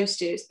too close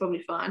to you, it's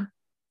probably fine.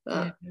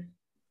 But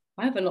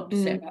I have a lot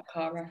to say about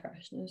car air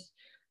fresheners.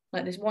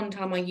 Like this one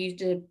time I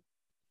used a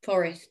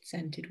forest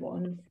scented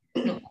one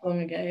not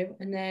long ago,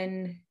 and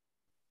then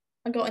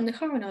I got in the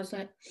car and I was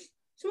like,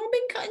 someone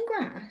been cutting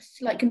grass?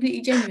 Like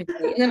completely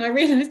genuinely. And then I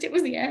realised it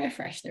was the air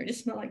freshener. It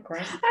just smelled like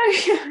grass.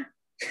 Oh yeah.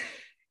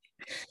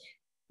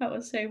 That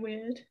was so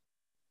weird.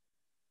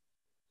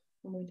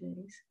 Oh my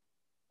days.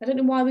 I don't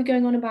know why we're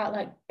going on about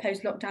like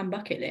post-lockdown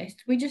bucket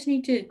list. We just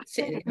need to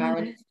sit in the car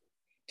and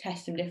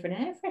test some different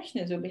air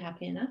fresheners. We'll be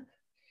happy enough.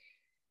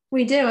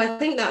 We do. I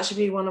think that should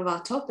be one of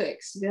our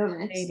topics, to be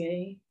honest.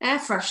 Maybe. Air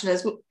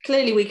fresheners.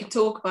 Clearly we could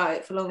talk about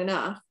it for long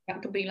enough.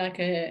 That could be like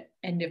a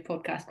end of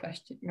podcast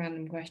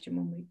random question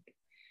 1 week.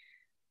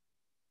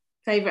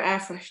 Favourite air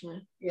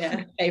freshener?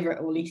 Yeah. Favourite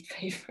or least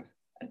favourite?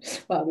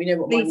 Well, we know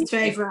what least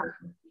favourite.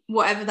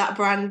 Whatever that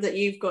brand that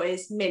you've got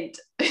is mint.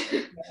 Yeah,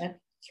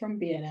 it's from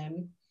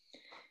B&M.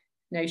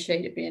 No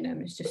shade at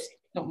B&M. It's just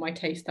not my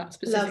taste, that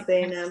specific. Love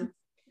B&M.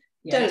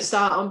 Yeah. Don't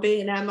start on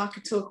B&M. I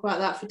could talk about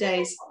that for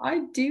days.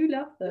 I do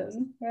love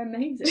them. They're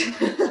amazing.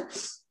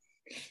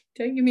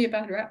 Don't give me a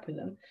bad rap with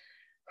them.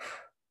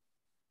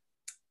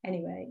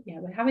 Anyway, yeah,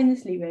 we're having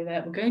this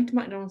sleepover. We're going to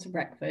McDonald's for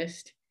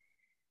breakfast.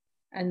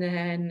 And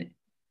then,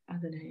 I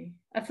don't know.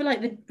 I feel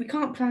like we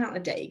can't plan out the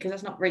day because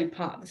that's not really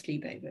part of the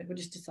sleepover. We'll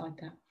just decide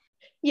that.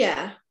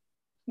 Yeah.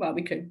 Well,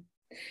 we could.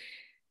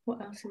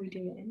 What else are we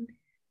doing?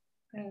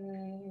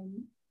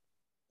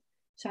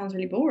 Sounds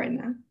really boring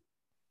now.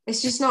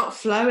 It's just not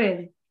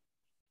flowing.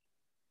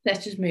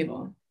 Let's just move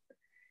on.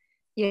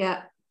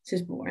 Yeah.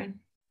 This is boring.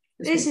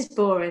 This is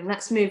boring.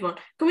 Let's move on.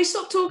 Can we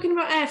stop talking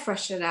about air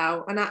freshener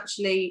now and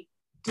actually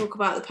talk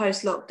about the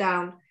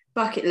post-lockdown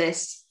bucket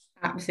list?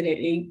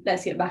 Absolutely.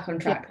 Let's get back on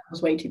track. That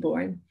was way too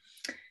boring.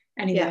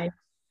 Anyway,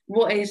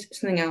 what is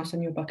something else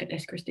on your bucket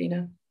list,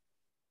 Christina?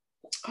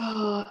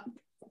 Oh,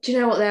 do you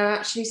know what? There are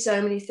actually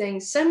so many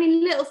things, so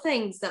many little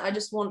things that I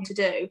just want to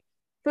do.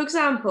 For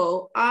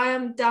example, I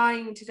am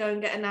dying to go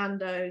and get a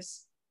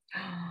Nando's.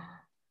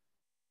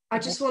 I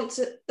just want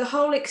the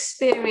whole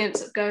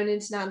experience of going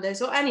into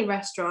Nando's or any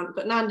restaurant,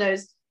 but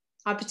Nando's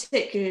I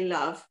particularly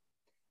love.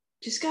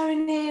 Just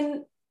going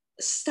in,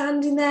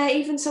 standing there,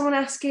 even someone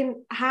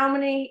asking how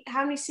many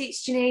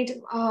seats do you need?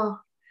 Oh,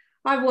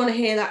 I want to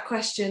hear that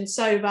question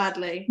so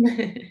badly.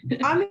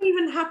 I'm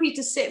even happy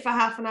to sit for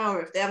half an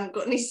hour if they haven't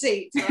got any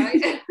seats,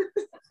 right?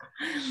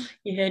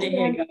 You heard it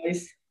here,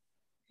 guys.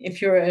 If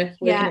you're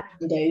working at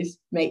Nando's,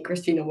 make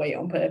Christina wait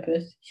on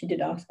purpose. She did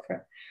ask for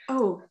it.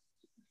 Oh,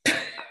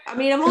 I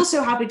mean, I'm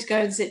also happy to go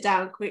and sit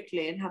down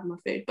quickly and have my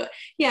food. But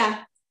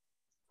yeah,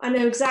 I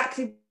know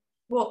exactly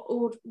what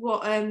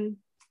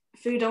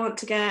food I want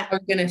to get. I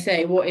was going to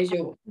say, what is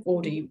your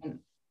order you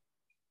want?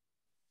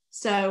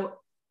 So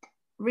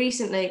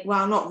recently,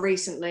 well, not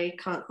recently,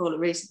 can't call it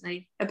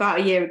recently,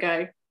 about a year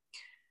ago,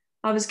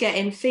 I was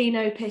getting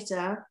Fino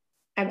Pitta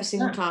every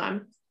single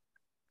time.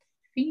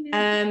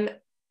 Yeah.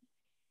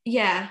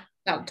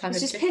 That time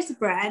it's just pita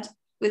bread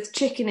with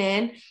chicken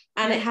in,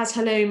 and it has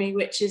halloumi,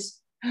 which is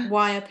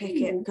why I pick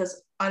it,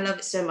 because I love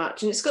it so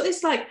much. And it's got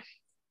this like,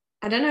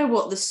 I don't know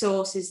what the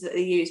sauce is that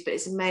they use, but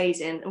it's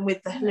amazing. And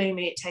with the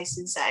halloumi, it tastes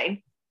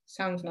insane.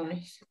 Sounds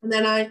nice. And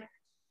then I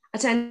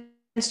tend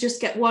to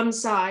just get one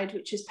side,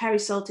 which is peri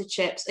salted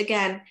chips.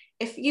 Again,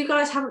 if you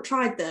guys haven't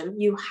tried them,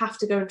 you have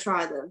to go and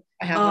try them.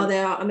 I haven't. Oh, they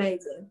are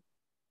amazing.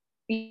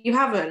 You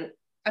haven't?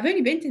 I've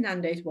only been to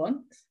Nando's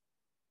once.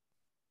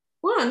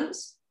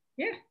 Once?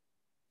 Yeah.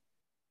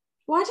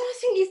 Why do I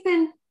think you've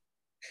been?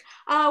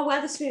 Oh,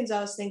 Wetherspoons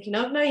I was thinking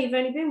of. No, you've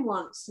only been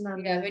once.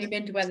 Nando's. Yeah, I've only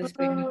been to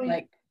Wetherspoons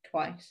like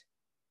twice.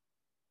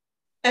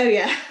 Oh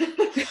yeah.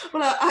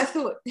 Well, I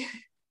thought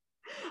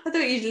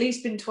you'd at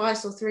least been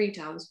twice or 3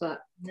 times, but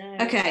no.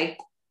 Okay.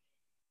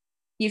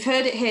 You've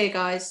heard it here,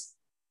 guys.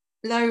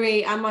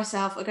 Lowry and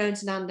myself are going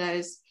to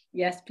Nando's.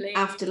 Yes, please.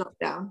 After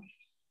lockdown.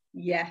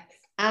 Yes.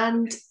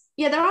 And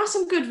yeah, there are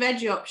some good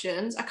veggie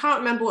options. I can't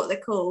remember what they're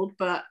called,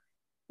 but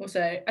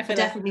also I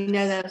definitely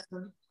know there's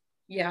some.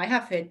 Yeah, I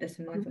have heard there's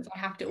some nice ones. I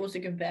have to also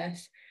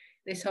confess,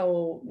 this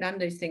whole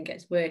Nando's thing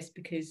gets worse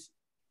because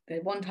the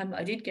one time that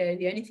I did go,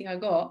 the only thing I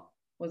got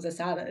was a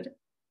salad.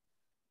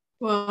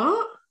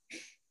 What?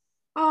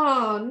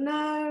 Oh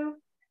no.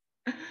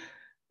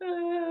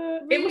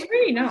 It was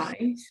really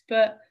nice,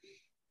 but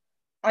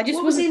I just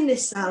what was in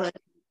this salad?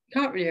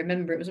 Can't really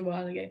remember. It was a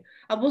while ago.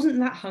 I wasn't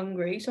that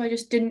hungry, so I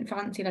just didn't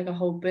fancy like a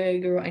whole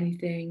burger or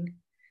anything.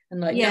 And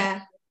like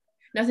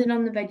nothing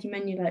on the veggie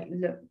menu like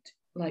looked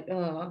like,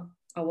 oh,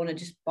 I want to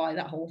just buy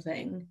that whole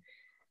thing.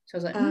 So I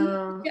was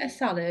like, get a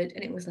salad,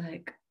 and it was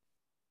like,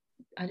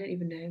 I don't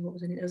even know what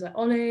was in it. It was like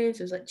olives,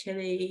 it was like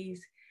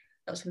chilies,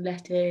 lots of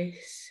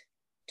lettuce,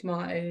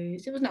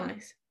 tomatoes. It was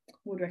nice.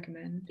 Would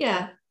recommend.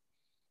 Yeah.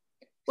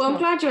 Well, I'm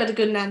glad you had a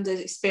good Nando's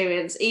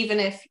experience, even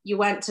if you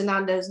went to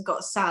Nando's and got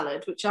a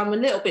salad, which I'm a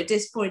little bit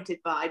disappointed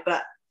by,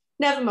 but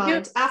never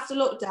mind. Yeah. After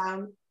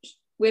lockdown,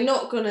 we're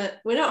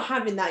not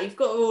having that. You've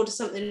got to order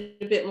something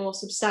a bit more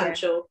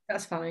substantial. Yeah,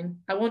 that's fine.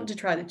 I want to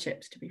try the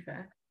chips, to be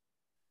fair.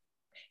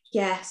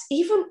 Yes,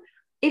 even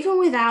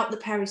without the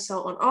peri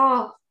salt on.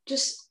 Oh,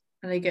 just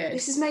are they good?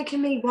 This is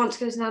making me want to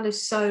go to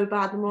Nando's so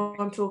bad the more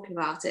I'm talking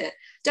about it.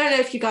 Don't know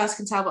if you guys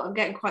can tell, but I'm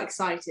getting quite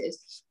excited.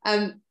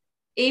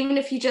 Even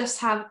if you just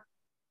have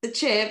the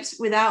chips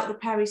without the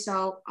peri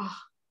salt,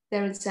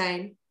 they're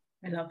insane.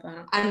 I love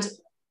that. And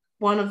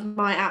one of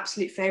my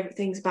absolute favourite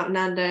things about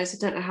Nando's, I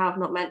don't know how I've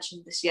not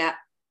mentioned this yet.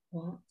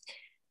 What?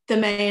 The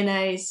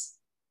mayonnaise.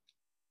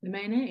 The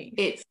mayonnaise?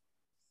 It's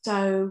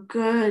so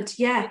good.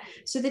 Yeah.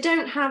 So they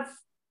don't have,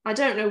 I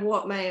don't know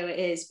what mayo it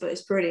is, but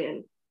it's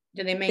brilliant.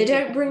 Do they make They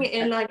don't bring it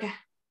in like a...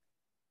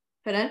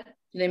 Pardon?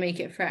 Do they make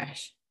it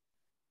fresh?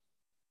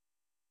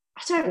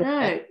 I don't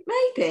know.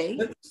 Maybe.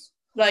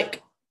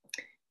 Like,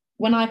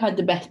 when I've had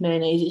the best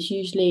mayonnaise, it's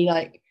usually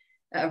like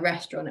at a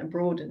restaurant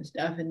abroad and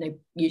stuff, and they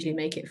usually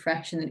make it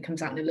fresh and then it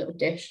comes out in a little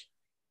dish.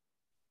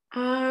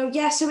 Oh,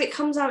 yeah. So it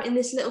comes out in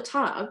this little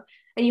tub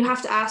and you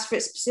have to ask for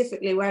it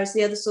specifically, whereas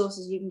the other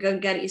sauces, you can go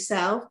and get it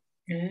yourself.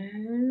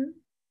 Yeah.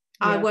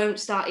 I won't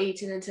start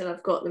eating until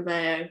I've got the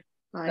mayo.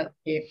 Like, that's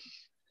cute.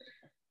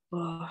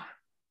 Oh. Are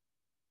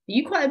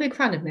you quite a big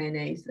fan of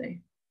mayonnaise, though?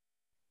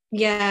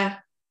 Yeah.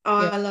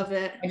 Oh, yeah. I love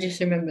it. I just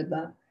remembered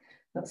that.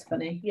 That's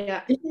funny.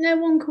 Yeah. Isn't there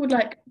one called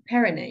like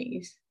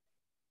Peronaise?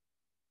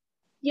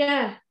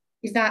 Yeah.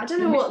 Is that? I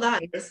don't know what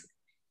that is.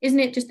 Isn't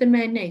it just the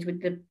mayonnaise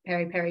with the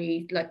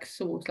peri like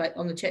sauce like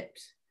on the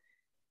chips,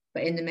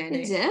 but in the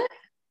mayonnaise? Is it?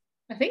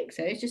 I think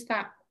so. It's just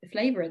that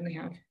flavouring they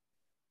have.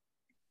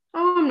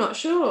 Oh, I'm not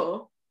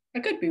sure. I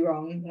could be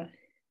wrong, but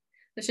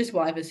that's just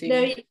what I've assumed.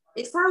 No,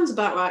 it sounds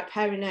about right.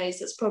 Peronaise.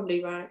 That's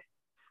probably right.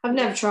 I've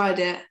never tried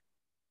it.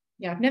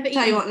 Yeah, I've never.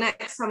 Tell you what,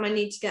 next time I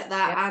need to get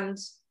that and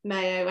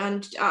mayo,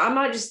 and I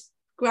might just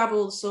grab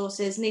all the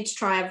sauces. Need to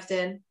try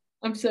everything.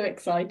 I'm so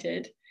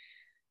excited.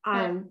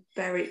 I'm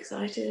very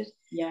excited.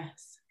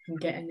 Yes, I'm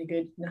getting the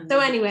good. So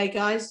anyway,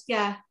 guys,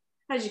 yeah,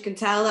 as you can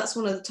tell, that's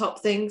one of the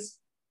top things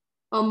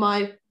on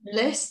my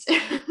list.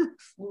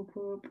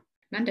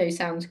 Nando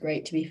sounds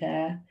great, to be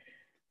fair.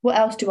 What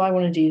else do I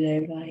want to do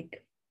though?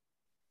 Like,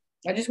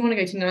 I just want to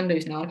go to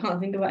Nando's now. I can't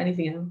think about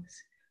anything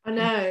else. I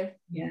know.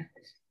 Yeah.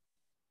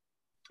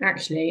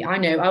 Actually, I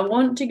know. I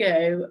want to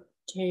go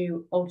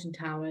to Alton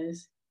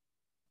Towers.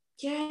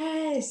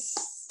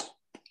 Yes.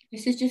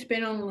 This has just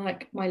been on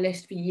like my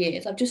list for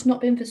years. I've just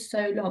not been for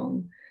so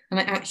long, and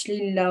I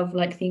actually love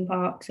like theme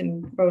parks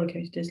and roller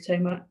coasters so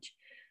much.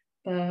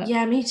 But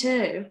yeah, me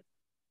too.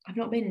 I've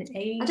not been in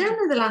ages. I don't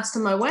know the last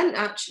time I went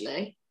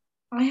actually.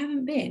 I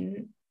haven't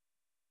been.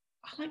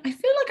 I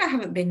feel like I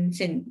haven't been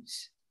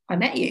since I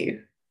met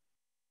you.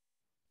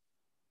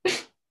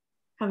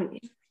 Haven't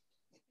you?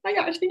 I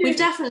actually do. We've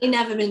definitely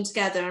never been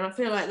together, and I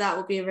feel like that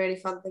would be a really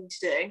fun thing to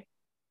do.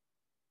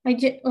 I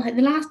just, like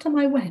the last time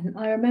I went,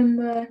 I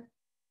remember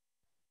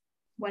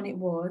when it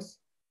was,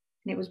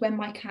 and it was when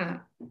my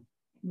cat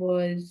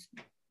was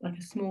like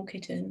a small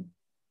kitten,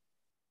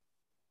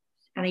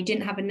 and he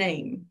didn't have a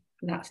name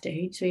at that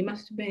stage, so he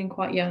must have been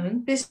quite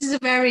young. This is a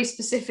very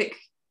specific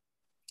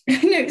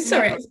No,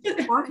 sorry.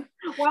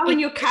 Why when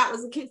your cat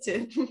was a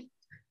kitten?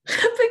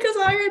 Because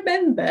I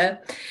remember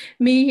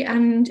me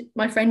and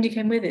my friend who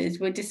came with us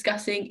were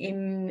discussing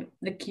in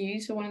the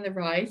queues for one of the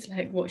rides,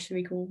 like, what should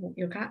we call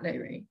your cat,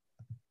 Lori?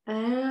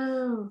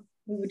 Oh.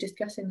 We were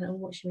discussing,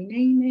 what should we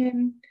name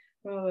him?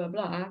 Blah, blah,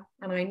 blah.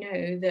 And I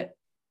know that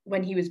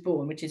when he was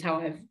born, which is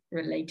how I've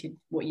related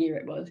what year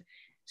it was,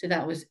 so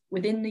that was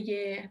within the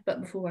year,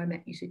 but before I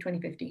met you, so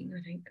 2015,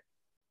 I think.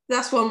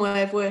 That's one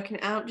way of working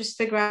it out. Just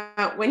figure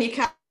out when your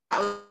cat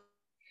was.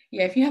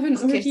 Yeah, if you haven't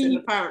already. Kissing,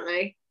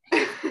 apparently.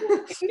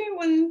 No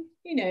one,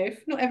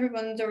 if not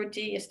everyone's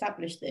already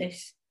established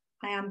this,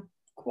 I am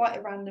quite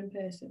a random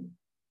person,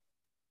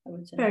 I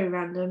would say. Very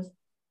random.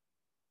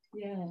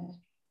 Yeah.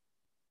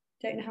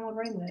 Don't know how my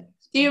brain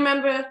works. Do you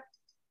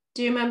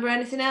remember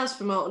anything else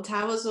from Alton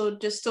Towers, or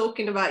just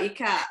talking about your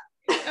cat?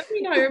 I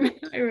mean, I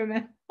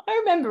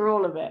remember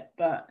all of it,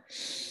 but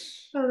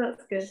oh,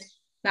 that's good.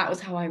 That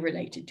was how I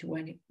related to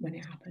when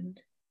it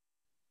happened.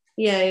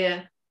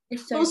 Yeah.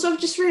 Also, I've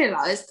just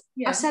realised,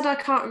 I said I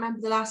can't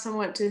remember the last time I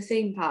went to a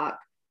theme park.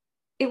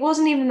 It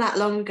wasn't even that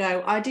long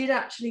ago. I did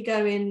actually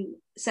go in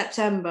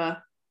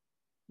September.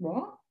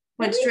 What?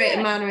 Went to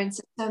Drayton Manor in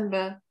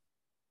September.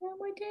 Oh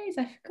my days,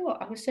 I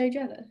forgot. I was so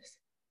jealous.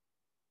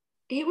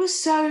 It was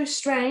so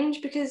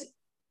strange because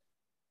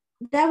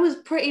there was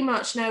pretty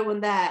much no one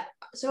there.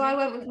 So I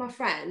went with my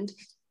friend,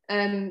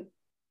 and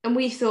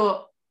we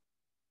thought,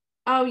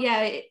 oh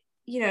yeah,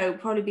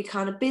 probably be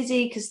kind of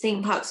busy because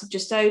theme parks have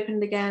just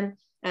opened again.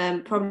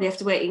 Probably have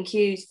to wait in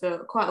queues for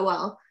quite a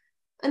while.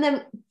 And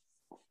then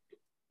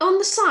on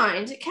the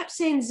signs, it kept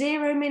saying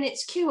 0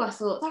 minutes queue. I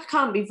thought, that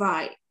can't be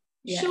right.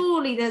 Yeah.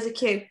 Surely there's a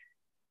queue.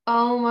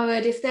 Oh my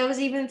word, if there was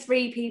even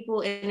 3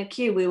 people in a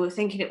queue, we were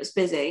thinking it was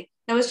busy.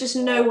 There was just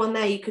no one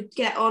there. You could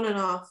get on and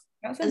off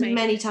as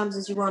many times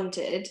as you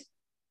wanted.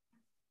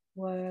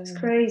 Wow. It's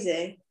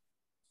crazy.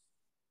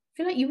 I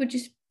feel like you would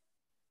just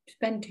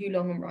spend too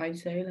long on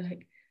rides though.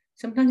 Like,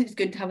 sometimes it's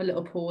good to have a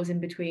little pause in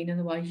between,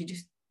 otherwise you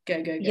just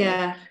go.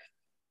 Yeah.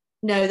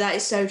 No, that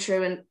is so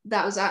true. And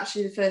that was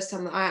actually the first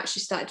time that I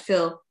actually started to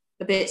feel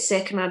a bit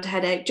sick and had a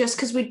headache, just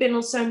because we'd been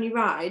on so many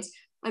rides.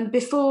 And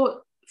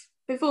before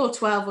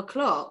 12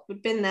 o'clock,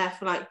 we'd been there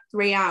for like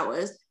 3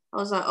 hours. I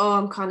was like, oh,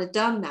 I'm kind of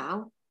done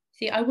now.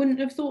 See, I wouldn't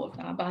have thought of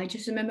that, but I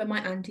just remember my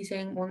auntie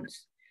saying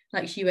once,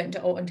 like, she went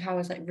to Alton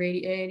Towers like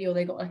really early, or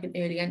they got like an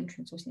early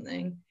entrance or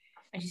something.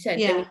 And she said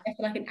they were there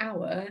for like an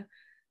hour,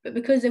 but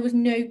because there was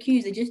no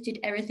queues, they just did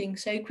everything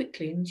so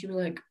quickly. And she was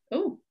like,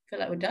 oh, I feel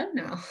like we're done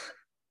now.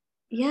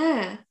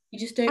 Yeah. You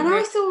just don't. And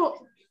I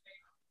thought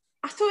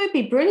it'd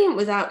be brilliant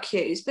without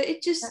queues, but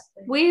it just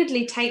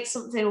weirdly takes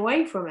something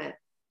away from it.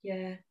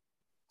 Yeah.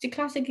 It's a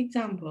classic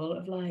example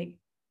of like,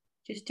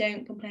 just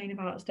don't complain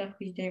about stuff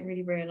because you don't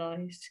really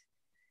realise.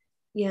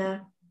 Yeah.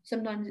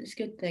 Sometimes it's a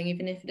good thing,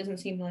 even if it doesn't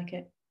seem like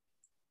it.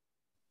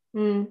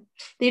 The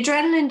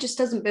adrenaline just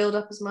doesn't build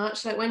up as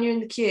much. Like when you're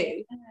in the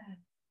queue,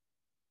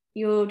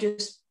 you're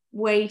just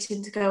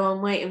waiting to go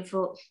on, waiting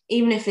for,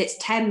 even if it's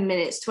 10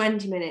 minutes,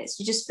 20 minutes,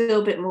 you just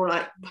feel a bit more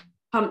like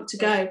pumped to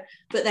go.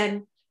 But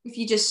then if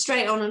you just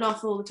straight on and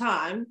off all the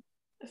time,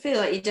 I feel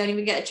like you don't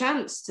even get a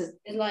chance to.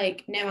 It's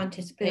like no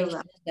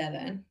anticipation there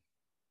then.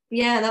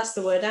 Yeah, that's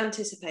the word,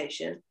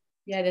 anticipation.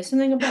 Yeah, there's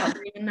something about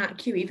being in that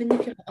queue, even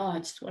if you're like, oh, I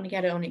just want to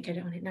get on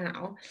it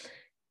now.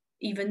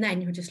 Even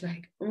then, you're just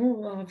like,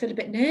 oh, I feel a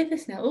bit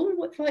nervous now. Oh,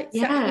 what's like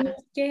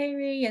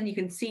scary? And you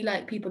can see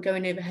like people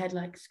going overhead,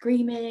 like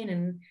screaming,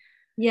 and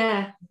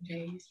you're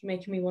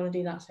making me want to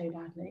do that so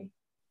badly.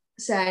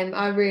 Same.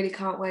 I really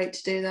can't wait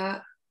to do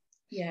that.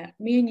 Yeah,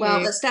 me and you.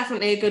 Well, that's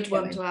definitely a good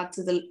one to add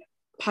to the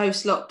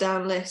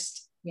post-lockdown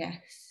list. Yes,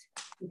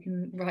 we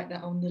can write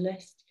that on the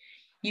list.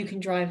 You can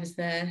drive us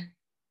there.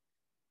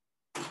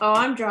 Oh,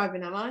 I'm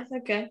driving, am I?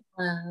 Okay.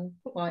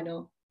 Why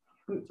not?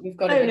 We've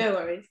got it. Oh, no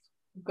worries.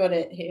 We've got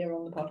it here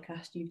on the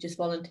podcast. You've just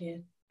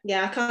volunteered.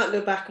 Yeah, I can't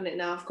go back on it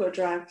now. I've got to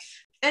drive.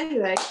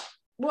 Anyway,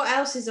 what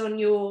else is on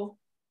your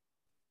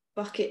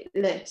bucket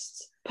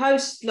list?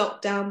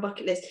 Post-lockdown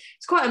bucket list.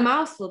 It's quite a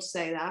mouthful to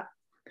say that.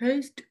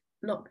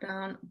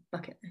 Post-lockdown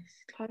bucket list.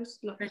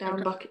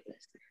 Post-lockdown bucket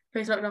list.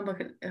 Post-lockdown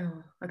bucket.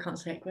 Oh, I can't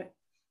say it quick.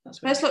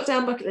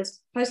 Post-lockdown bucket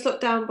list.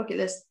 Post-lockdown bucket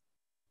list.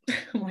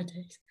 Oh my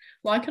days.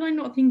 Why can I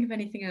not think of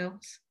anything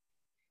else?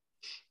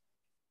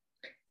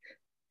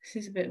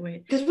 This is a bit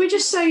weird. Because we're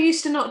just so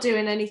used to not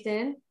doing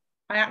anything.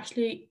 I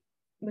actually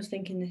was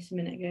thinking this a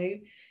minute ago.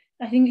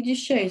 I think it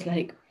just shows,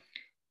 like,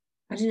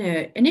 I don't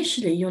know,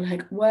 initially you're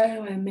like,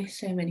 whoa, I miss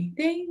so many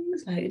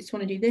things. Like, I just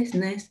want to do this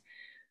and this.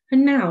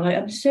 And now, like,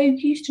 I'm so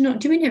used to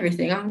not doing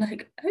everything. I'm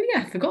like, oh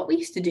yeah, I forgot we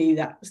used to do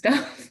that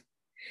stuff.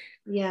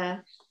 Yeah.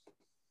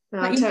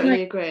 No, like, I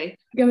totally agree.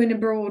 Going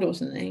abroad or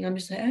something, I'm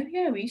just like, oh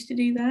yeah, we used to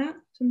do that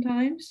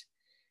sometimes.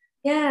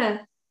 Yeah.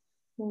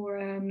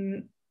 Or,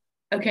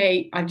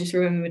 okay, I've just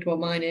remembered what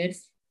mine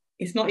is.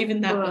 It's not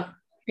even that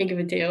big of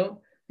a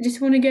deal. I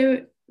just want to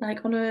go,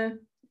 like, on a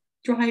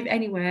drive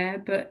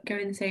anywhere, but go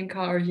in the same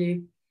car as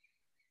you.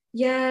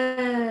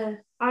 Yeah,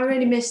 I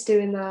really miss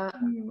doing that.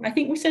 I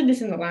think we said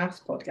this in the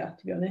last podcast,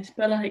 to be honest,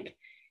 but like,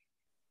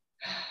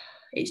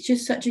 it's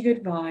just such a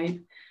good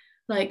vibe.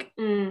 Like,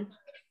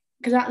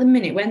 because at the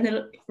minute when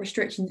the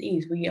restrictions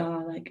ease, we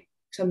are like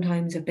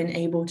sometimes have been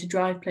able to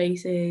drive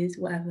places,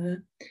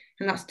 whatever,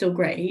 and that's still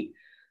great.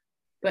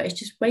 But it's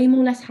just way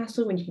more less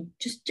hassle when you can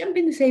just jump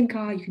in the same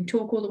car. You can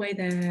talk all the way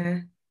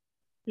there.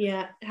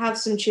 Yeah, have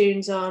some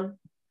tunes on.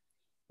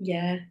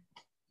 Yeah,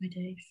 my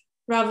days.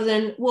 Rather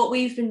than what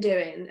we've been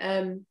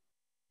doing.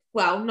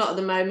 Well, not at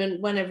the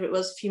moment. Whenever it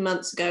was a few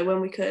months ago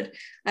when we could.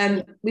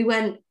 We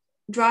went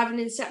driving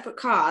in separate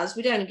cars.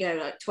 We'd only go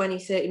like 20,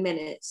 30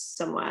 minutes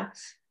somewhere.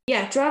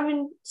 Yeah,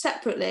 driving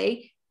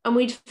separately, and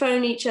we'd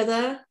phone each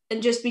other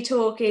and just be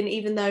talking,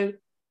 even though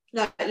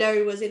like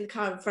Larry was in the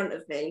car in front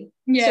of me.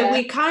 Yeah. So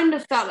we kind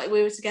of felt like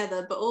we were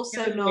together, but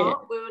also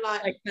not. We were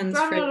like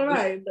driving on our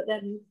own, but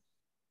then,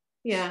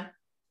 yeah.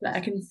 Like, I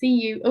can see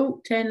you.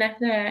 Oh, turn left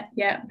there.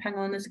 Yeah, hang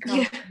on, there's a car.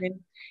 Yeah.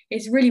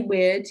 It's really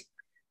weird.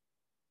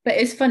 But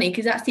it's funny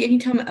because that's the only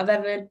time I've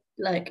ever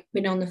like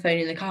been on the phone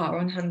in the car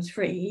on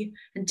hands-free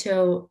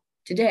until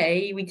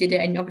today. We did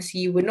it, and obviously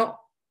you were not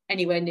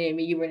anywhere near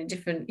me. You were in a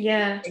different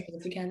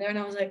together, and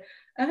I was like,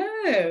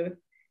 oh,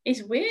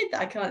 it's weird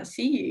that I can't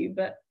see you,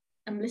 but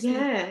I'm listening.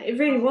 Yeah, it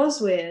really was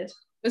weird.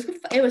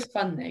 It was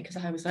fun though, because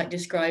I was like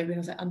describing. I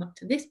was like, I'm up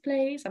to this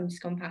place. I'm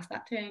just gone past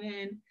that turn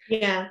in.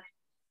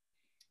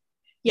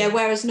 Yeah,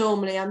 whereas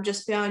normally I'm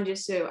just behind you,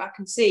 so I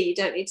can see. You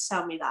don't need to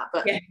tell me that,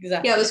 but yeah,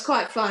 exactly. Yeah, it was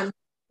quite fun.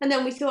 And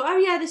then we thought, oh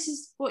yeah, this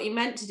is what you're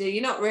meant to do.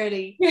 You're not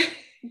really.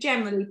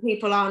 Generally,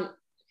 people aren't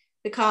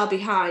the car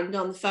behind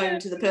on the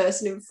phone to the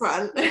person in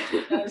front.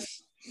 But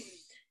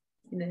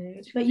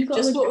you got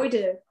just what we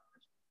do.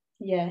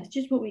 Yeah, it's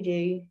just what we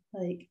do.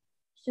 Like,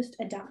 it's just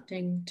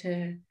adapting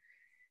to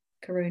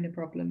corona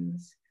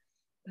problems.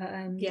 But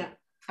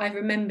I've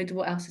remembered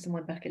what else is on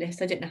my bucket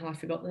list. I don't know how I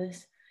forgot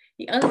this.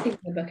 The other thing on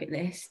my bucket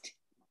list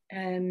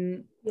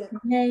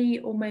may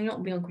or may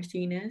not be on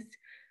Christina's,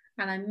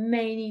 and I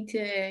may need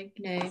to,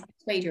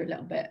 persuade her a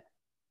little bit.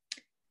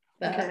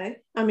 But okay,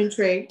 I'm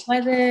intrigued.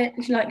 Whether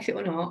she likes it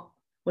or not,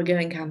 we're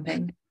going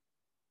camping.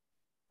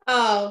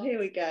 Oh, here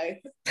we go.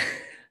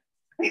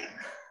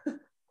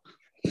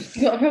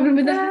 You got a problem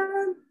with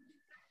that?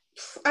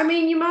 I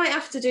mean, you might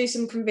have to do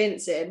some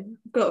convincing.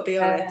 Got to be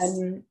honest.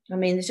 I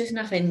mean, there's just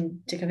nothing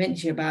to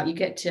convince you about. You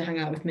get to hang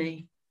out with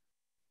me.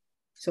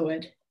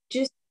 Sorted.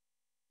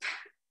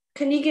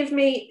 Can you give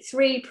me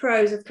 3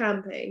 pros of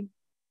camping?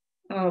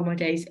 Oh my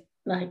days.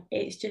 Like,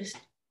 it's just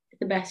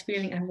the best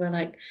feeling ever.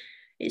 Like,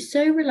 it's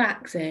so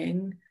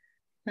relaxing.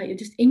 Like, you're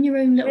just in your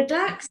own little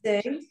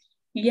relaxing.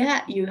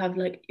 Yeah, you have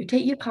like, you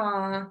take your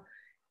car,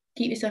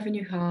 keep yourself in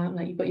your car,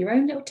 like you've got your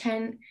own little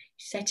tent, you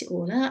set it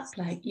all up,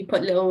 like you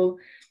put a little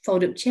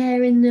fold-up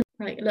chair in the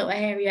like little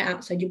area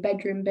outside your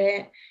bedroom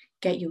bit,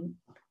 get your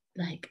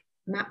like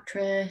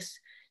mattress,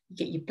 you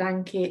get your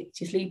blankets,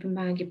 your sleeping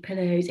bag, your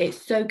pillows.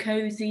 It's so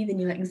cozy. Then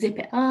you like zip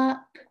it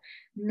up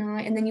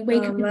night, and then you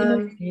wake up in the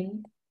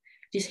morning,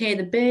 just hear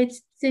the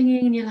birds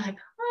singing, and you're like,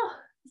 oh,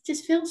 it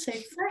just feels so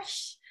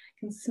fresh.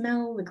 You can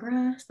smell the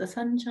grass, the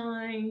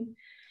sunshine,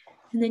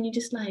 and then you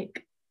just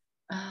like,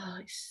 oh,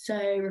 it's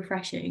so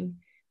refreshing.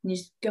 And you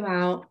just go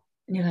out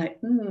and you're like,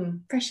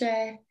 fresh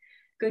air,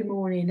 good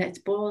morning, let's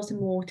boil some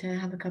water,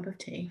 have a cup of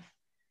tea.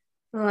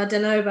 Oh, I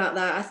don't know about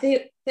that. I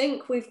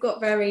think we've got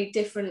very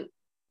different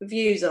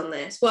views on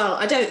this. Well,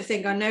 I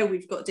know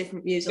we've got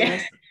different views on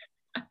this.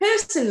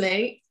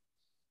 Personally,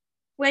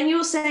 when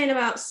you're saying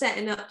about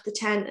setting up the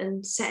tent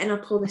and setting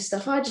up all this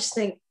stuff, I just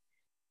think,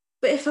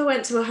 but if I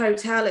went to a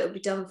hotel, it would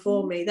be done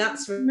for me.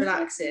 That's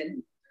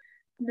relaxing.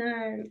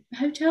 No,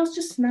 hotels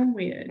just smell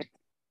weird.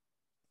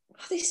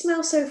 Oh, they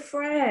smell so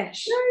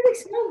fresh. No, they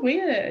smell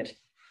weird.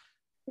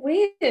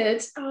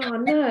 Weird? Oh,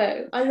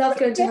 no. I love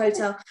going to a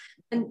hotel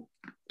and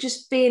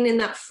just being in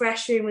that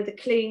fresh room with the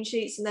clean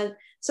sheets, and then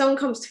someone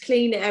comes to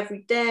clean it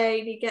every day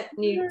and you get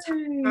new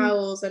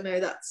towels. I know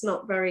that's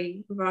not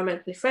very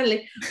environmentally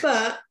friendly,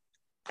 but...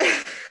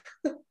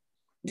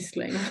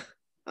 Disclaimer.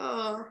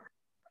 Oh.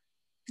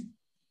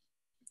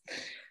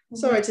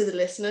 Sorry to the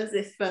listeners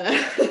if...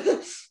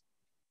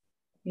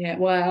 Yeah,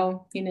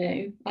 well,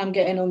 I'm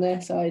getting on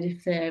their side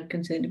if they're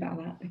concerned about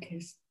that,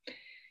 because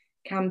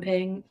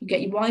camping, you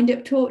get your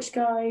wind-up torch,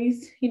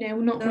 guys. We're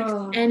not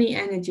wasting any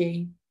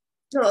energy.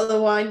 Not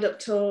the wind-up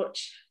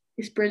torch.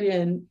 It's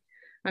brilliant.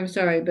 I'm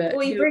sorry, but...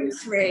 Or you bring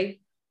 3.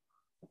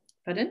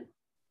 Pardon?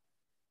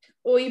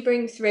 Or you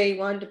bring 3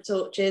 wind-up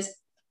torches.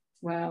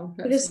 Wow.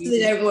 Because they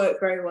don't work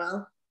very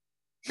well.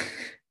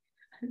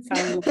 It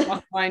sounds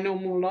like my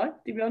normal life,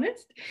 to be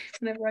honest.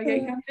 Whenever I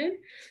go camping,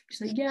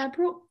 just like, yeah, I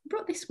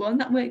brought this one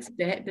that works a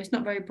bit, but it's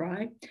not very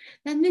bright.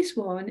 Then this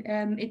one,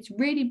 it's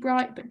really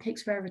bright but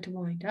takes forever to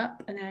wind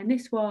up. And then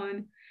this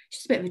one,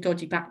 just a bit of a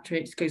dodgy battery.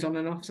 It just goes on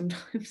and off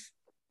sometimes.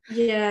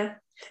 Yeah.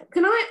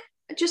 Can I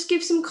just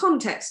give some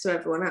context to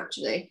everyone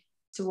actually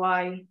to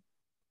why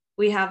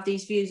we have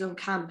these views on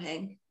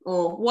camping,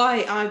 or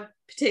why I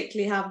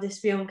particularly have this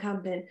view on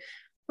camping?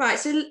 Right.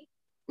 So.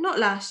 Not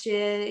last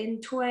year, in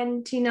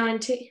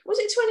 2019. Was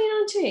it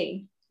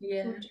 2019?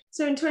 Yeah.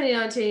 So in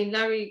 2019,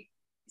 Larry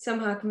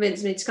somehow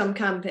convinced me to come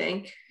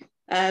camping.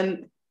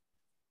 It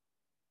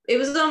it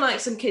was on like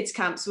some kids'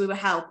 camps, so we were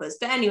helpers.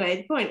 But anyway,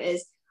 the point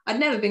is, I'd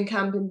never been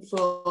camping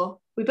before.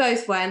 We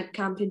both went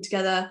camping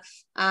together,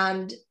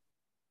 and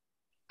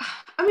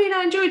I mean,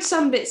 I enjoyed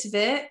some bits of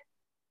it,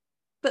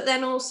 but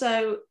then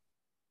also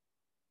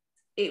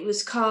it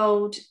was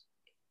cold,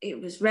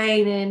 it was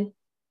raining,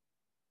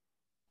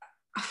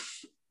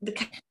 the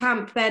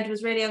camp bed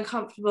was really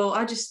uncomfortable.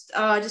 I just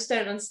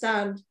don't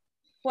understand.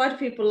 Why do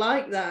people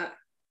like that?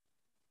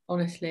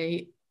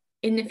 Honestly,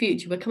 in the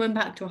future, we're coming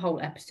back to a whole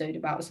episode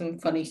about some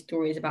funny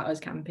stories about us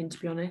camping, to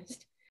be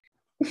honest.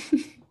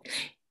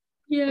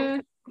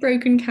 Yeah,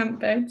 broken camp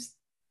beds.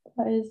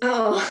 That's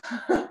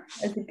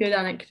a good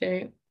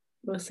anecdote.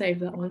 We'll save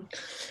that one.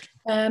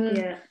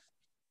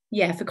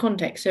 Yeah, for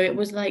context. So it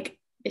was like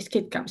this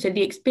kid camp. So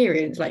the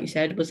experience, like you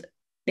said, was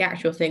the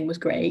actual thing was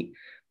great.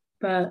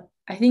 But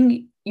I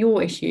think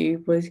your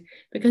issue was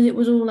because it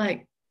was all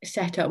like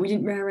set up. We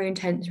didn't bring our own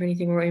tents or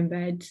anything, or our own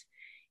beds.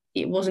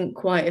 It wasn't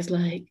quite as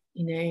like,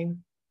 you know,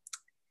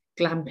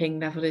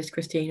 glamping level as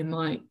Christina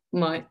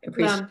might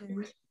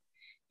appreciate.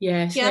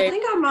 Yeah, so, I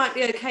think I might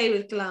be okay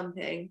with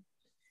glamping.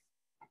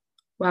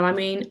 Well, I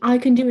mean, I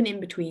can do an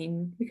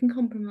in-between. We can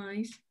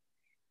compromise.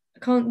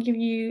 I'm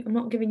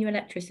not giving you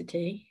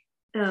electricity.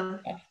 Oh.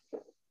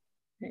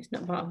 It's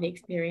not part of the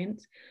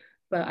experience.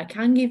 But I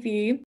can give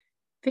you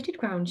fitted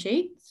ground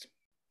sheets,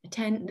 a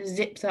tent that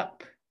zips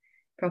up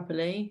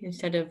properly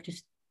instead of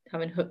just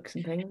having hooks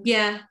and things.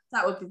 Yeah,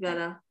 that would be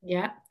better.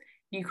 Yeah.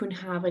 You can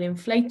have an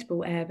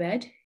inflatable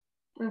airbed.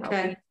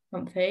 Okay.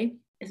 Comfy.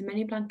 As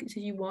many blankets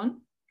as you want.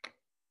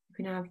 You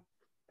can have,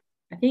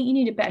 I think you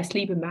need a better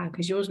sleeping bag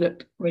because yours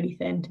looked really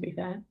thin, to be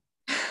fair.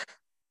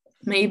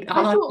 Maybe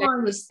I thought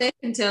mine was thick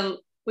until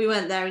we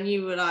went there and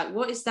you were like,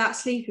 what is that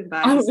sleeping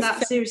bag? Is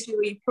that seriously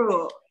what you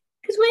brought?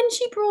 Because when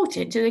she brought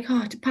it to the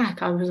car to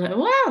pack, I was like,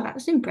 wow,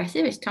 that's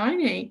impressive. It's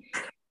tiny.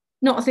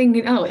 Not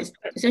thinking, oh, it's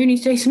only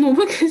so small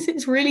because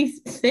it's really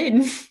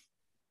thin.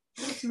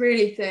 It's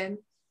really thin.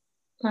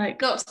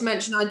 Like, not to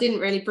mention, I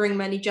didn't really bring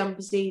many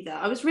jumpers either.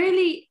 I was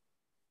really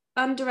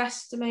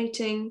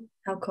underestimating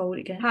how cold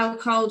it gets. How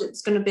cold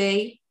it's going to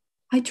be.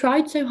 I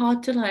tried so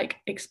hard to like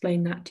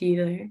explain that to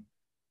you though.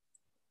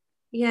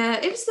 Yeah,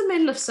 it was the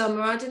middle of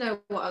summer. I don't know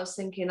what I was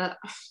thinking.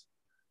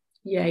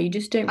 Yeah, you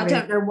just don't. I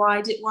don't know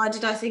why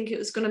did I think it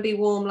was going to be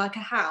warm like a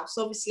house?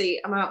 Obviously,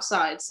 I'm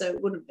outside, so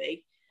it wouldn't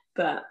be.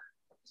 But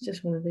it's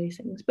just one of these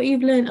things. But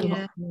you've learned a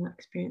lot from that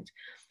experience.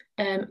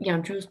 I'm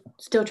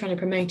still trying to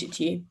promote it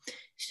to you.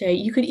 So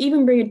you could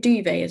even bring a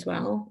duvet as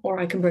well, or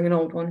I can bring an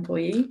old one for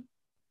you.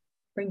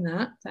 Bring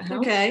that. That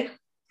helps. Okay,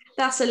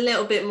 that's a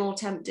little bit more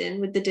tempting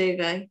with the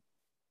duvet.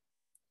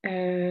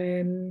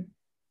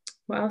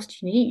 What else do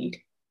you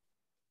need?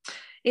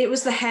 It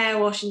was the hair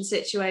washing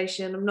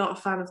situation. I'm not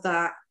a fan of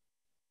that.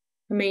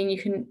 I mean,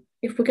 you can,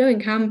 if we're going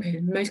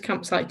camping, most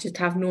campsites just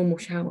have normal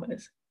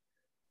showers.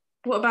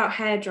 What about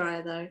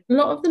hairdryer though? A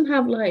lot of them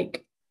have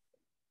like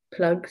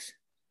plugs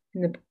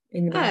in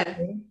the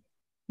bathroom.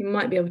 You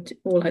might be able to,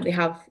 or like they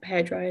have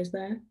hairdryers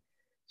there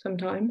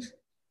sometimes.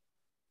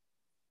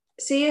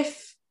 See,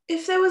 if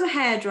there was a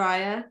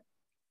hairdryer,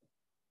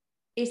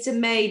 it's a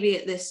maybe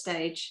at this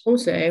stage.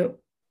 Also,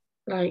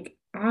 like,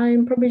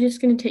 I'm probably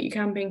just going to take you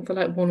camping for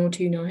like 1 or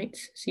 2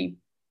 nights, so you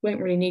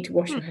won't really need to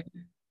wash your hair.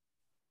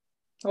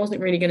 I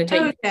wasn't really going to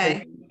take you for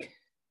a week.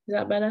 Is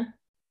that better?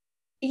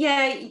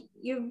 Yeah,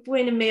 you're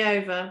winning me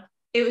over.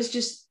 It was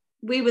just,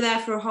 we were there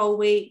for a whole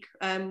week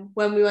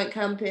when we went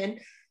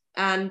camping,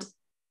 and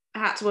I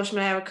had to wash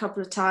my hair a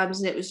couple of times,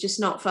 and it was just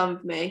not fun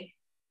for me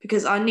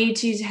because I need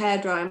to use a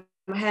hairdryer.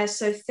 My hair's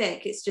so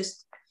thick, it's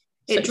just,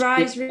 it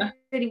dries really,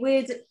 really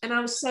weird, and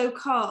I was so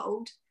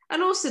cold.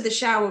 And also the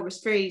shower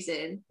was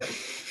freezing.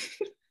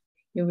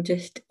 You were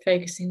just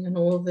focusing on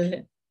all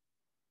the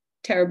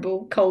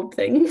terrible cold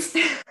things.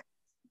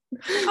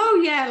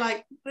 Oh yeah,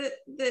 like the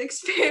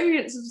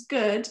experience was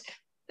good,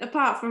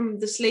 apart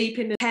from the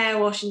sleeping and hair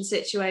washing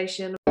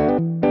situation.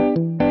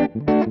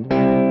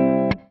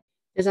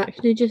 There's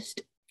actually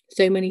just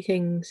so many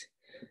things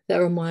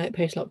that are on my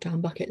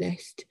post-lockdown bucket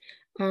list,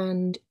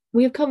 and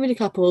we have covered a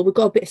couple. We've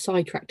got a bit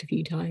sidetracked a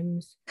few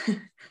times,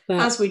 but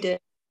as we did.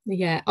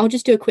 Yeah, I'll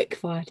just do a quick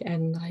fire to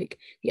end. Like,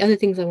 the other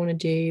things I want to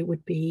do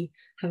would be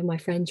having my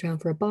friends around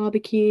for a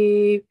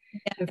barbecue,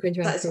 having friends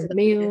around for a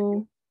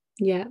meal.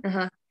 Yeah.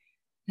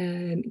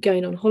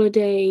 Going on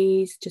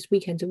holidays, just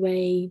weekends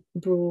away,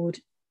 abroad,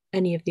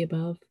 any of the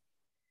above.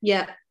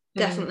 Yeah,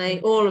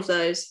 definitely. All of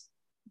those.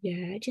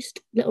 Yeah,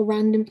 just little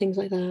random things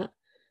like that.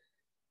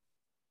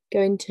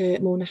 Going to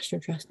more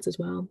national trusts as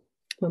well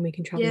when we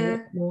can travel a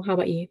bit more. How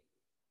about you?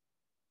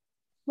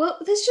 Well,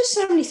 there's just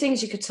so many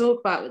things you could talk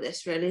about with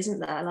this, really, isn't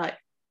there? Like,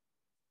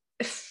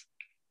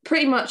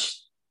 pretty much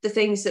the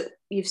things that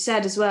you've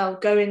said as well,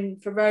 going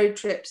for road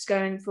trips,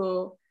 going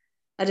for,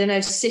 I don't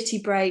know, city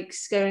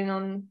breaks, going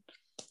on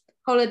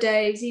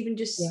holidays, even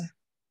just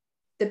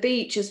the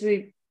beach, as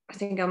I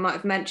think I might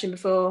have mentioned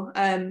before.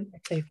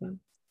 So fun.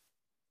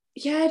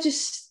 Yeah,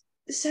 just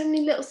so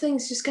many little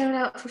things, just going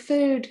out for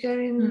food,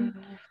 going,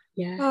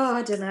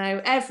 I don't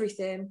know,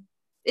 everything.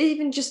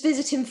 even just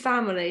visiting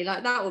family,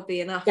 like that would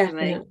be enough for me.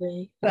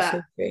 Definitely. That's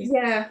so true.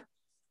 Yeah.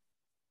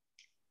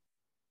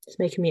 It's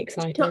making me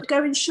excited.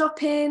 Going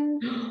shopping.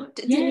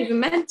 Didn't even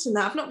mention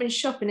that. I've not been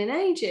shopping in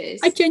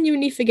ages. I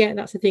genuinely forget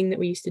that's a thing that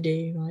we used to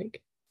do.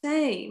 Like,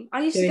 same.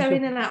 I used to go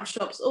in and out of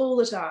shops all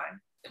the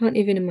time. Can't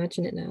even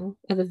imagine it now,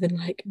 other than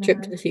like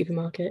trip to the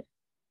supermarket.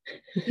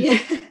 Yeah.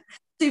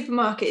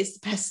 Supermarket is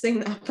the best thing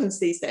that happens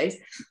these days.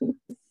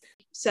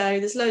 So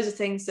there's loads of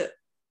things that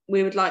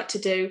we would like to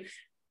do.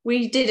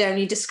 We did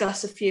only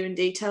discuss a few in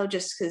detail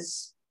just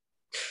because,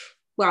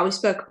 well, we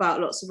spoke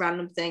about lots of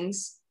random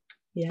things,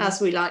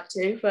 as we like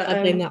to. But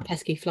I blame that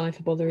pesky fly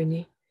for bothering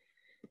you.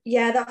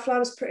 Yeah, that fly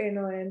was pretty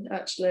annoying,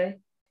 actually.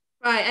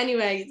 Right,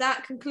 anyway,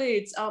 that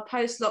concludes our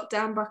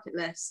post-lockdown bucket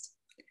list.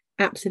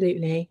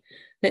 Absolutely.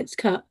 Let's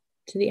cut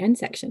to the end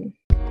section.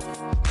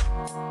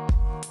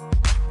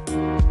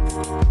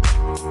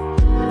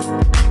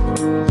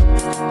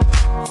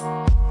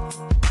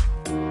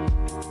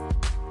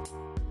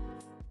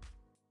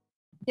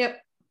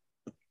 Yep.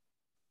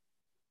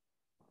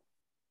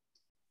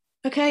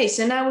 Okay,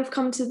 so now we've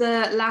come to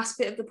the last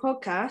bit of the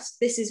podcast.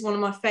 This is one of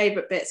my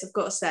favourite bits, I've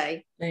got to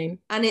say. Same.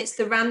 And it's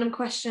the random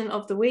question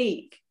of the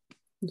week.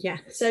 Yeah.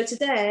 So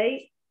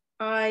today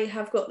I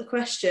have got the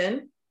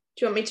question.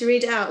 Do you want me to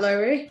read it out,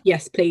 Laurie?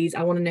 Yes, please.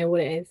 I want to know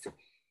what it is.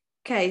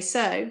 Okay,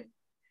 so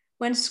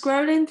when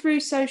scrolling through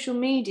social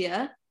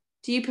media,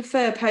 do you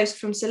prefer posts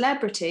from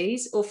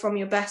celebrities or from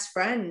your best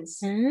friends?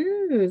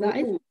 Oh,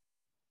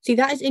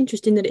 that is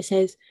interesting that it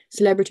says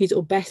celebrities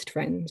or best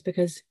friends,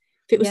 because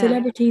if it was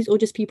celebrities or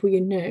just people you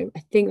know,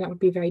 I think that would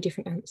be a very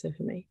different answer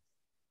for me.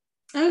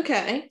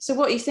 Okay, so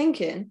what are you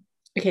thinking?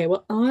 Okay,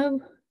 well,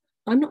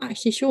 I'm not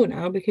actually sure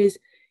now, because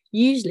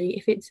usually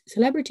if it's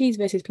celebrities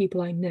versus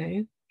people I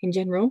know in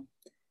general,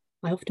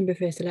 I often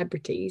prefer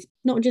celebrities,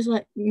 not just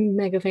like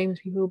mega famous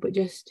people, but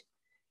just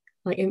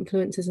like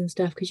influencers and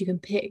stuff, because you can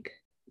pick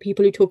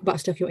people who talk about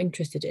stuff you're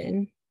interested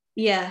in.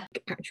 Yeah.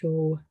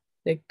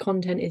 The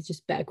content is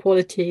just better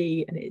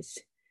quality, and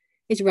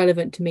it's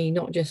relevant to me,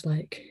 not just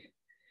like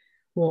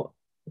what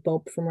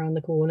Bob from around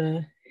the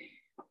corner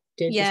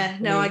did. Yeah,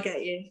 no, I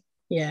get you.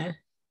 Yeah.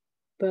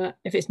 But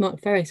if it's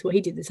Mark Ferris, what he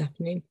did this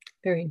afternoon,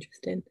 very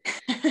interesting.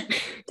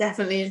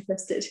 Definitely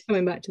interested.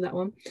 Coming back to that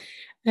one.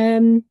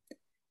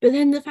 But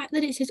then the fact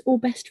that it says all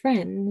best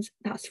friends,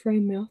 that's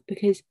thrown me off,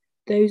 because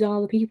those are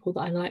the people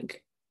that I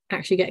like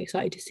actually get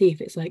excited to see.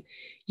 If it's like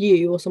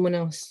you or someone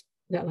else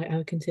that like I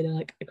would consider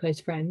like a close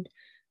friend,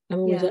 I'm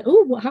always like,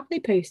 oh, what have they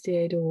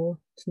posted or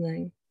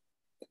something?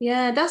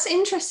 Yeah, that's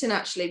interesting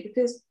actually,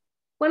 because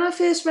when I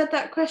first read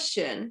that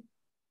question,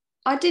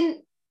 I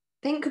didn't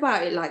think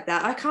about it like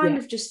that. I kind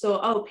of just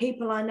thought, oh,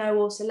 people I know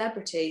or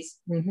celebrities.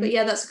 But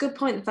yeah, that's a good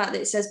point, the fact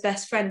that it says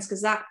best friends,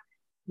 because that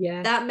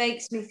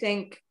makes me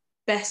think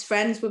best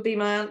friends would be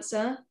my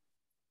answer.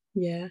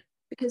 Yeah.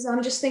 Because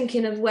I'm just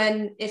thinking of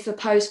if a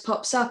post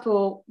pops up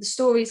or the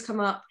stories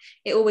come up,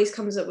 it always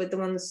comes up with the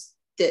ones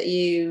that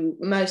you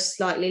most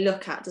likely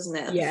look at, doesn't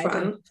it, at the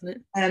front?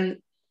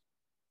 Definitely.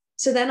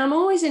 So then I'm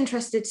always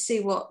interested to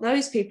see what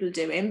those people are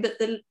doing, but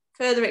the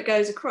further it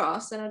goes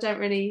across, then I don't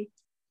really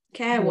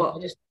care what I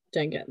just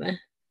don't get there.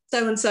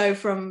 So-and-so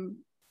from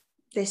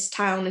this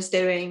town is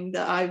doing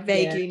that I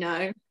vaguely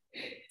know.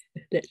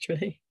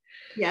 Literally.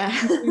 Yeah.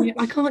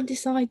 I can't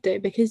decide though,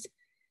 because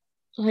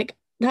like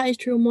that is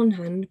true on one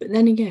hand, but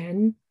then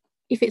again,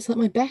 if it's like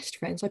my best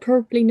friends, I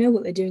probably know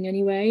what they're doing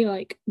anyway.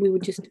 Like we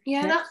would just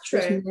that's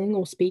true,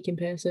 or speak in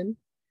person.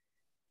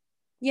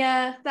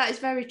 Yeah, that is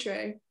very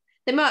true.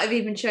 They might have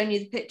even shown you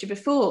the picture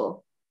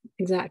before.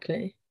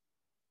 Exactly.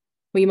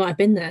 Well, you might have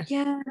been there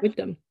with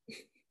them.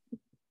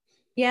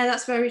 Yeah,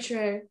 that's very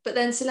true. But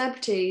then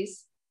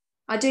celebrities,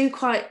 I do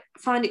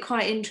find it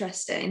quite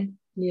interesting.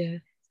 Yeah.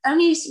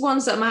 Only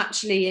ones that I'm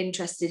actually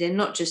interested in,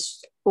 not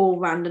just all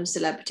random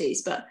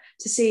celebrities, but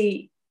to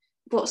see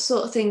what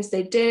sort of things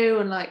they do,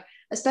 and like,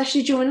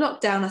 especially during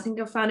lockdown, I think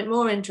I found it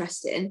more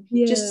interesting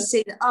just to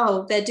see that,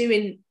 oh, they're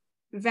doing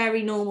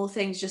very normal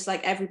things just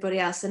like everybody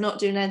else. They're not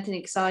doing anything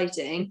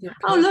exciting.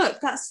 Exactly. Oh, look,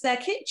 that's their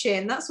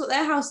kitchen. That's what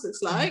their house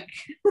looks like.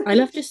 I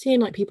love just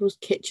seeing like people's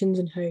kitchens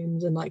and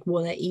homes and like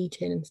what they're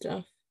eating and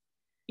stuff.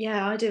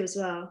 Yeah, I do as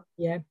well.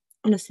 Yeah.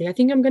 Honestly, I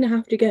think I'm going to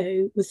have to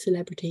go with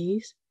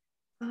celebrities.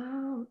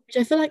 Oh. Which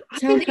I feel like I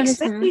didn't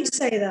expect you to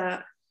say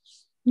that.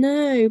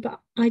 No, but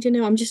I don't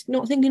know. I'm just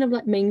not thinking of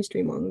like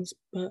mainstream ones,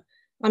 but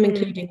I'm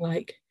including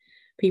like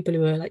people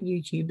who are like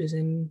YouTubers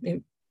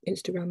and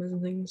Instagrammers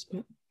and things.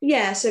 But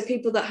yeah, so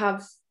people that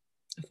have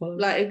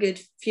like a good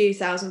few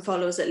thousand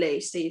followers at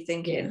least. Are you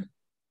thinking?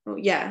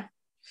 Yeah.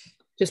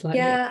 Just like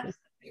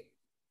me.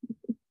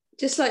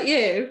 Just like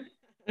you.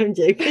 I'm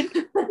joking.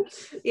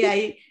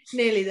 Yeah,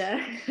 nearly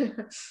there.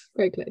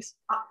 Very close.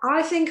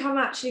 I think I'm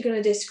actually going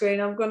to disagree,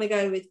 and I'm going to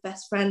go with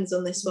best friends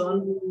on this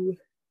one. Ooh.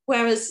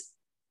 Whereas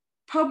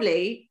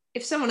probably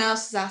if someone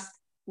else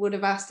would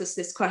have asked us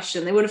this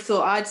question, they would have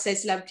thought I'd say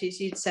celebrities,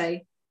 you'd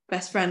say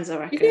best friends, I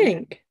reckon. You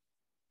think?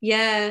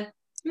 Yeah.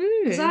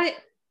 Because I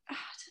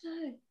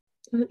don't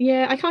know.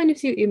 Yeah, I kind of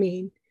see what you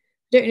mean.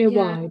 Don't know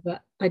why,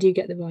 but I do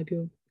get the vibe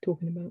you're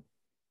talking about.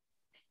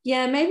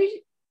 Yeah,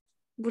 maybe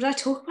would I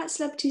talk about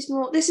celebrities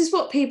more? This is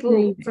what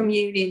people from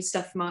uni and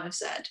stuff might have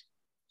said.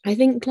 I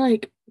think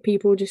like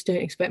people just don't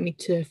expect me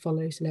to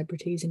follow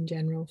celebrities in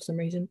general for some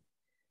reason.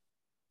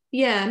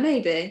 Yeah,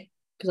 maybe.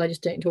 Because I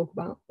just don't talk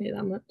about it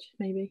that much,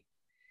 maybe.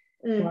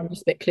 Or I'm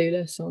just a bit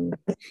clueless on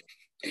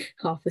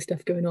half the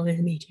stuff going on in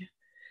the media.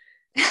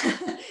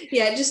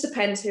 Yeah, it just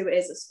depends who it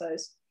is, I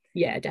suppose.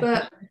 Yeah,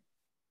 definitely. But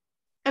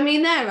I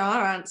mean, there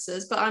are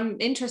answers, but I'm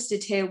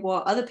interested to hear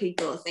what other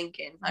people are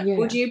thinking. Like,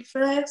 would you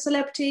prefer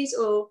celebrities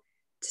or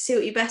to see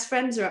what your best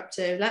friends are up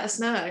to? Let us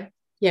know.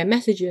 Yeah,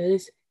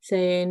 messages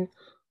saying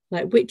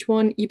like which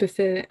one you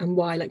prefer and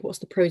why, like what's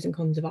the pros and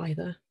cons of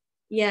either.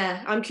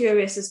 Yeah, I'm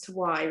curious as to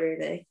why,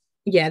 really.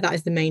 Yeah, that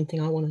is the main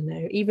thing I want to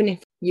know. Even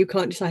if you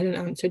can't decide an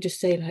answer, just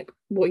say like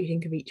what you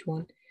think of each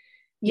one.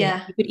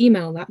 Yeah. You could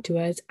email that to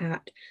us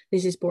at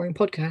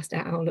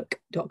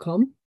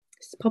thisisboringpodcast@outlook.com.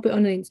 Just pop it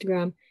on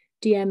Instagram,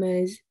 DM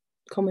us,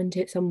 comment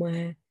it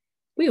somewhere.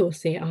 We will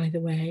see it either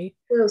way.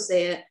 We'll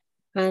see it.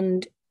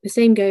 And the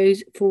same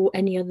goes for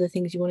any other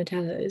things you want to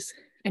tell us.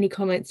 Any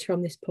comments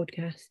from this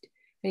podcast,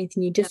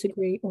 anything you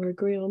disagree or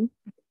agree on,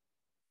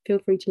 feel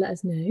free to let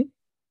us know.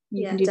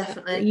 You can do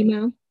definitely. That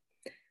email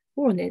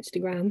or on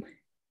Instagram.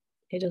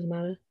 It doesn't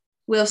matter.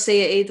 We'll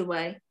see it either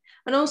way.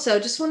 And also,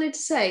 just wanted to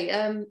say,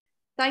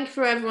 thank you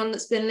for everyone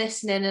that's been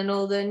listening and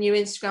all the new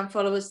Instagram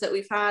followers that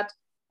we've had.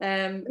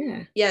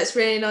 Yeah, it's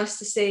really nice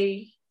to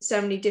see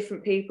so many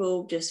different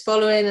people just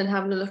following and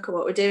having a look at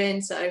what we're doing.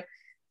 So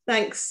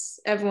thanks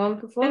everyone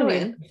for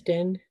following.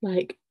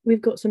 Like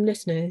we've got some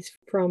listeners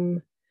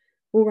from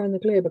all around the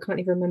globe. I can't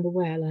even remember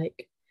where.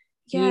 Like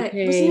UK,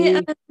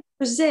 wasn't it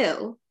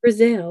Brazil?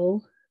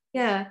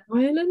 Yeah.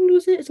 Ireland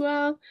was it as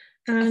well?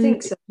 And I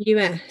think so.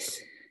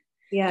 US.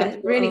 Yeah,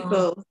 it's really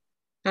cool.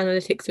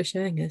 Analytics are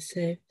showing us.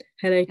 So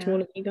hello to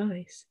all of you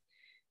guys.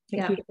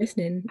 Thank you for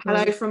listening.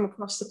 Hello from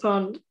across the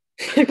pond.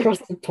 Across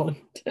the pond.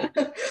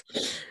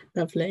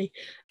 Lovely.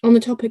 On the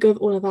topic of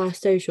all of our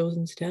socials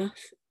and stuff,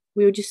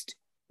 we were just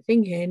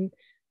thinking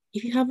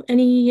if you have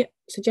any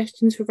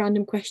suggestions for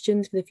random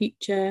questions for the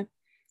future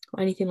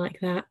or anything like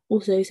that,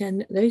 also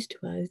send those to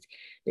us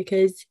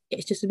because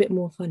it's just a bit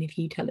more fun if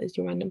you tell us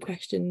your random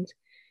questions.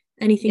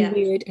 Anything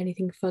weird,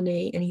 anything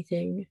funny,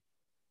 anything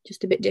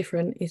just a bit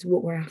different is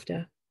what we're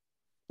after.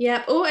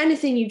 Yeah, or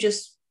anything you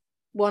just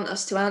want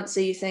us to answer.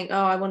 You think,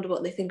 oh, I wonder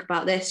what they think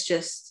about this.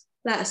 Just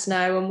let us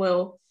know and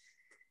we'll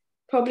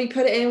probably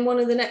put it in one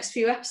of the next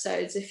few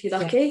episodes if you're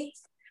lucky.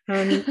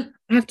 I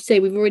have to say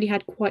we've already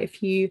had quite a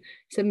few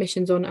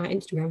submissions on our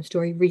Instagram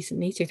story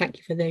recently, so thank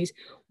you for those.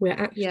 We're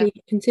actually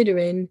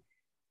considering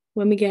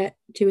when we get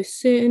to a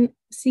certain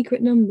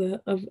secret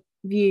number of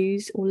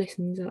views or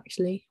listens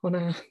actually on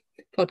our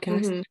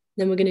podcast,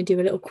 then we're going to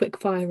do a little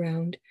quick fire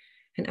round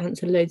and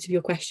answer loads of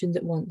your questions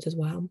at once as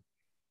well.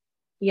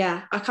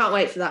 Yeah, I can't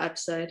wait for that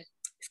episode.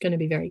 It's going to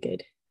be very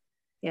good.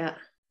 Yeah.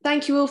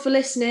 Thank you all for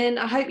listening.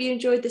 I hope you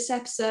enjoyed this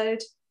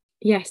episode.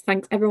 Yes,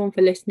 thanks everyone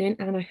for listening,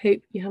 and I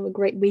hope you have a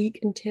great week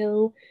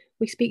until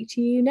we speak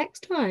to you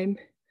next time.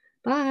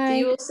 Bye. See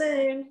you all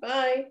soon.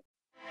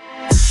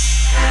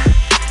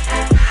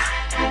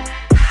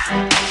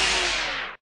 Bye.